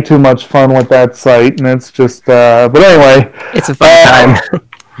having way too much fun with that site, and it's just, but anyway. It's a fun time.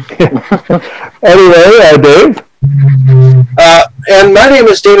 Anyway, Dave? And my name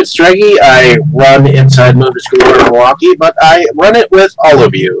is David Strege. I run Inside Movies Galore in Milwaukee, but I run it with all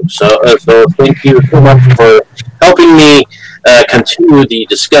of you. So thank you so much for helping me continue the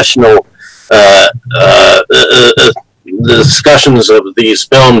the discussions of these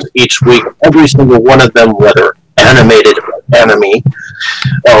films each week. Every single one of them, whether animated or anime,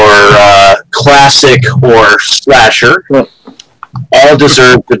 or classic or slasher, all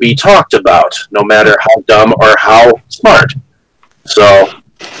deserve to be talked about, no matter how dumb or how smart. So,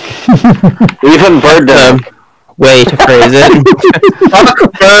 even Birdemic. Way to phrase it.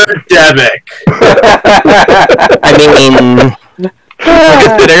 Birdemic. I mean, like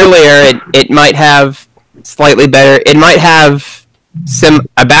I said earlier, it might have slightly better. It might have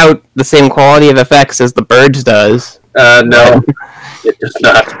about the same quality of effects as The Birds does. No, it does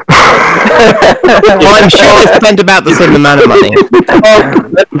not. Well, I'm sure they spent about the same amount of money.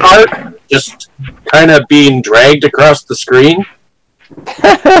 That part just kind of being dragged across the screen.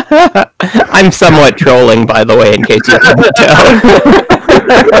 I'm somewhat trolling, by the way, in case you couldn't tell.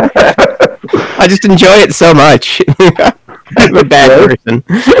 I just enjoy it so much. I'm a bad person.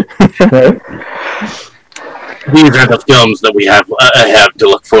 These are the films that we have to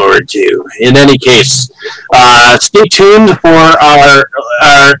look forward to. In any case, stay tuned for our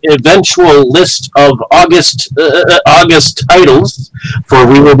eventual list of August titles, for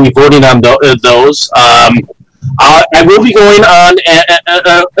we will be voting on those. I will be going on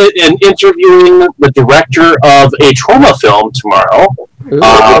and interviewing the director of a trauma film tomorrow,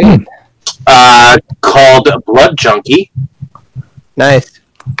 called Blood Junkie. Nice.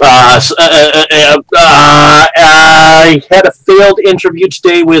 I had a failed interview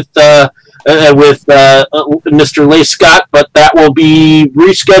today with Mr. Leigh Scott, but that will be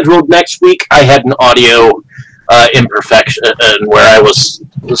rescheduled next week. I had an audio imperfection where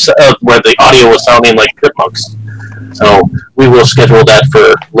where the audio was sounding like chipmunks. So we will schedule that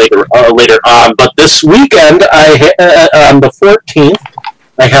for later on. But this weekend, on the 14th,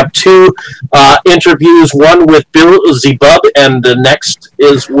 I have two interviews. One with Bill Zebub, and the next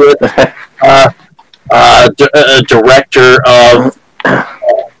is with director of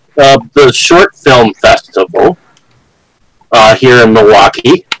the Short Film Festival here in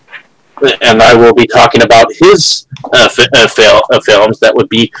Milwaukee. And I will be talking about his films. That would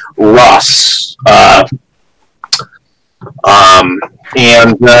be Ross.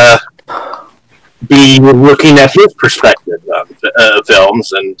 And be looking at his perspective of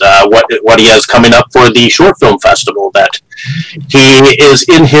films and what he has coming up for the Short Film Festival that he is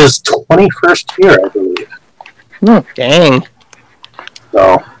in his 21st year, I believe. Dang.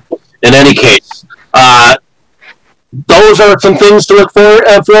 So, in any case, those are some things to look forward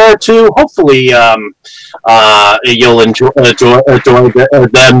to. Hopefully, you'll enjoy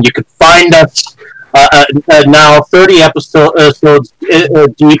them. You can find us now 30 episodes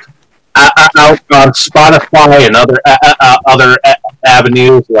deep out on Spotify and other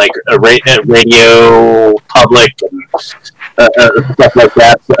avenues like Radio Public and stuff like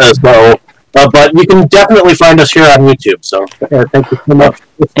that. But you can definitely find us here on YouTube. So thank you so much.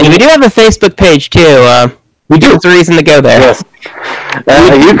 And we do have a Facebook page too. We do. There's a reason to go there. Yes.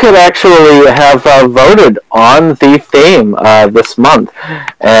 You could actually have voted on the theme this month,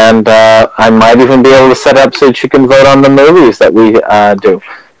 and I might even be able to set up so that you can vote on the movies that we do.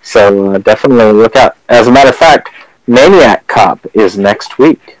 So definitely look out. As a matter of fact, Maniac Cop is next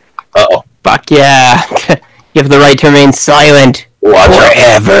week. Uh-oh. Fuck yeah. You have the right to remain silent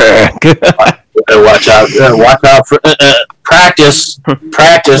forever. Watch out. Watch out for practice.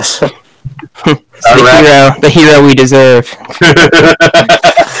 The hero we deserve.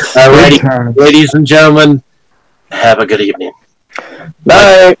 Alrighty, ladies and gentlemen, have a good evening.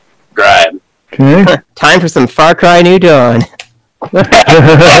 Bye. Drive. Okay. Time for some Far Cry New Dawn.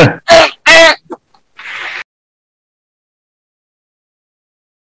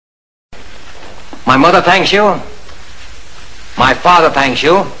 My mother thanks you. My father thanks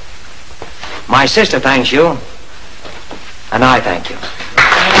you. My sister thanks you. And I thank you.